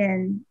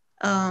organization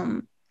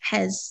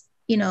has,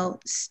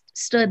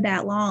 stood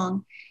that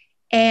long.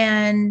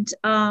 And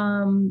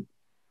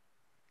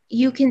do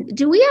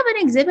we have an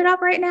exhibit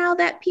up right now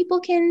that people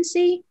can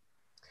see?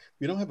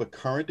 We don't have a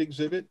current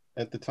exhibit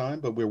at the time,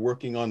 but we're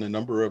working on a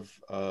number of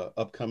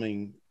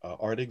upcoming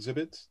art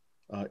exhibits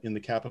in the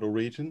capital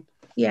region.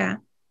 Yeah.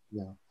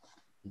 Yeah.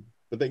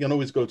 But they can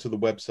always go to the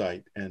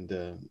website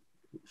and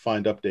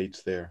find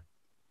updates there.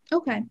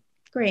 Okay,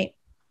 great.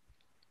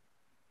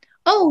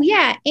 Oh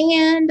yeah,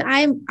 and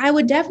I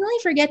would definitely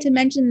forget to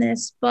mention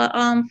this, but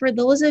for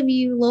those of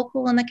you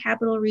local in the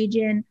capital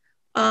region,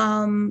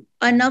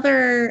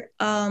 another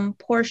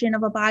portion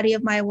of a body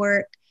of my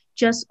work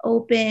just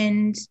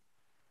opened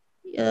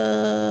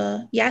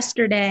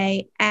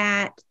yesterday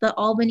at the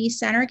Albany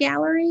Center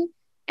Gallery,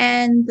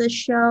 and the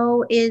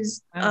show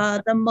is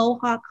the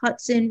Mohawk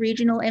Hudson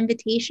Regional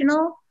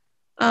Invitational,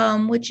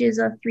 which is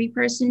a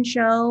 3-person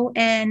show,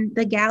 and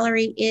the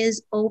gallery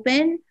is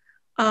open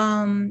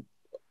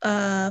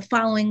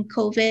following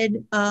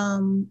COVID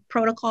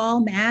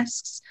protocol,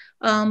 masks,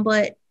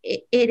 but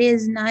it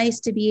is nice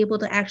to be able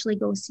to actually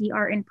go see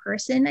art in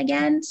person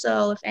again.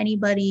 So if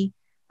anybody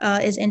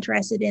is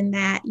interested in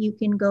that, you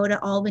can go to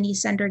Albany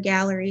Center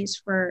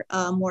Galleries for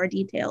more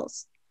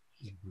details.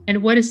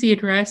 And what is the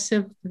address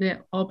of the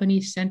Albany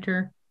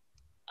Center?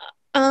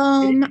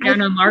 Down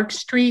on Lark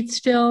Street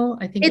still?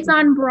 I think it's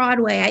on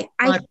Broadway.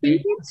 I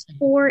think it's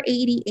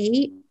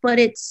 488, but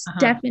it's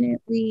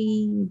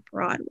definitely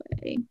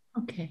Broadway.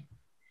 Okay.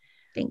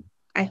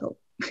 I hope.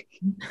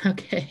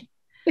 Okay.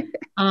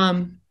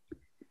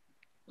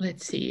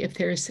 Let's see if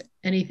there's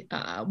any,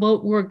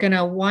 well, we're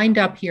gonna wind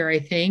up here, I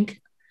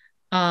think.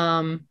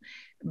 But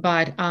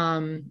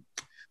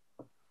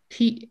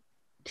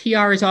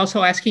TR is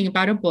also asking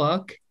about a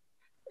book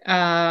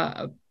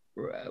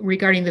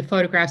regarding the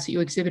photographs that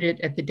you exhibited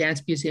at the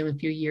Dance Museum a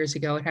few years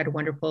ago. It had a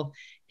wonderful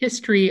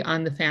history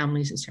on the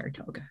families of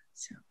Saratoga.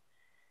 So,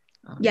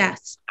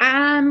 yes,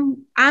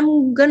 I'm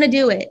gonna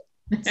do it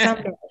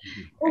someday.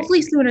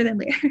 Hopefully sooner than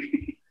later.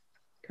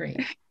 Great,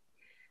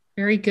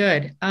 very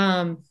good.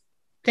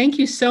 Thank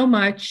you so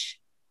much,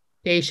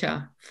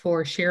 Daesha,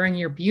 for sharing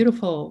your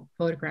beautiful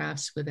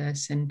photographs with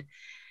us, and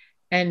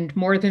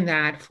more than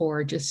that,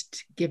 for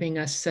just giving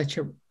us such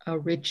a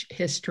rich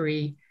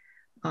history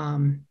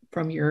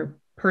from your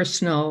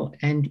personal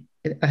and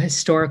a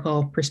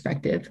historical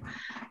perspective.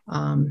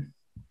 And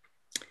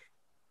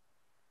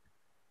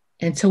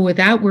so with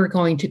that, we're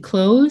going to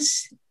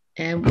close,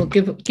 and we'll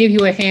give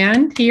you a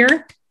hand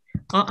here.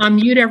 I'll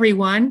unmute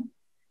everyone.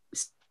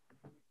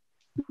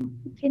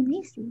 Can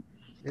we see?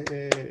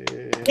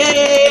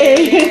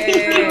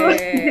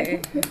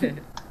 Yay!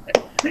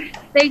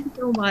 Thank you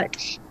so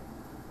much.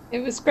 It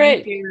was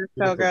great. Thank you.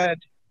 So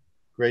good.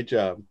 Great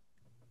job.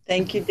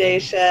 Thank you,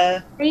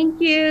 Daesha. Thank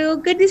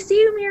you. Good to see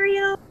you,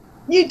 Miriam.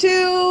 You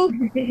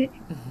too.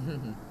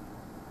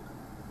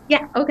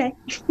 Yeah, okay.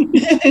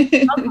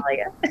 I'll call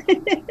you.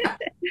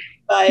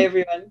 Bye,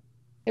 everyone.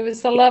 It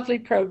was a lovely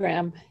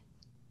program.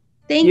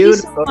 Thank you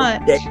so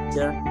much.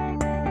 Daesha.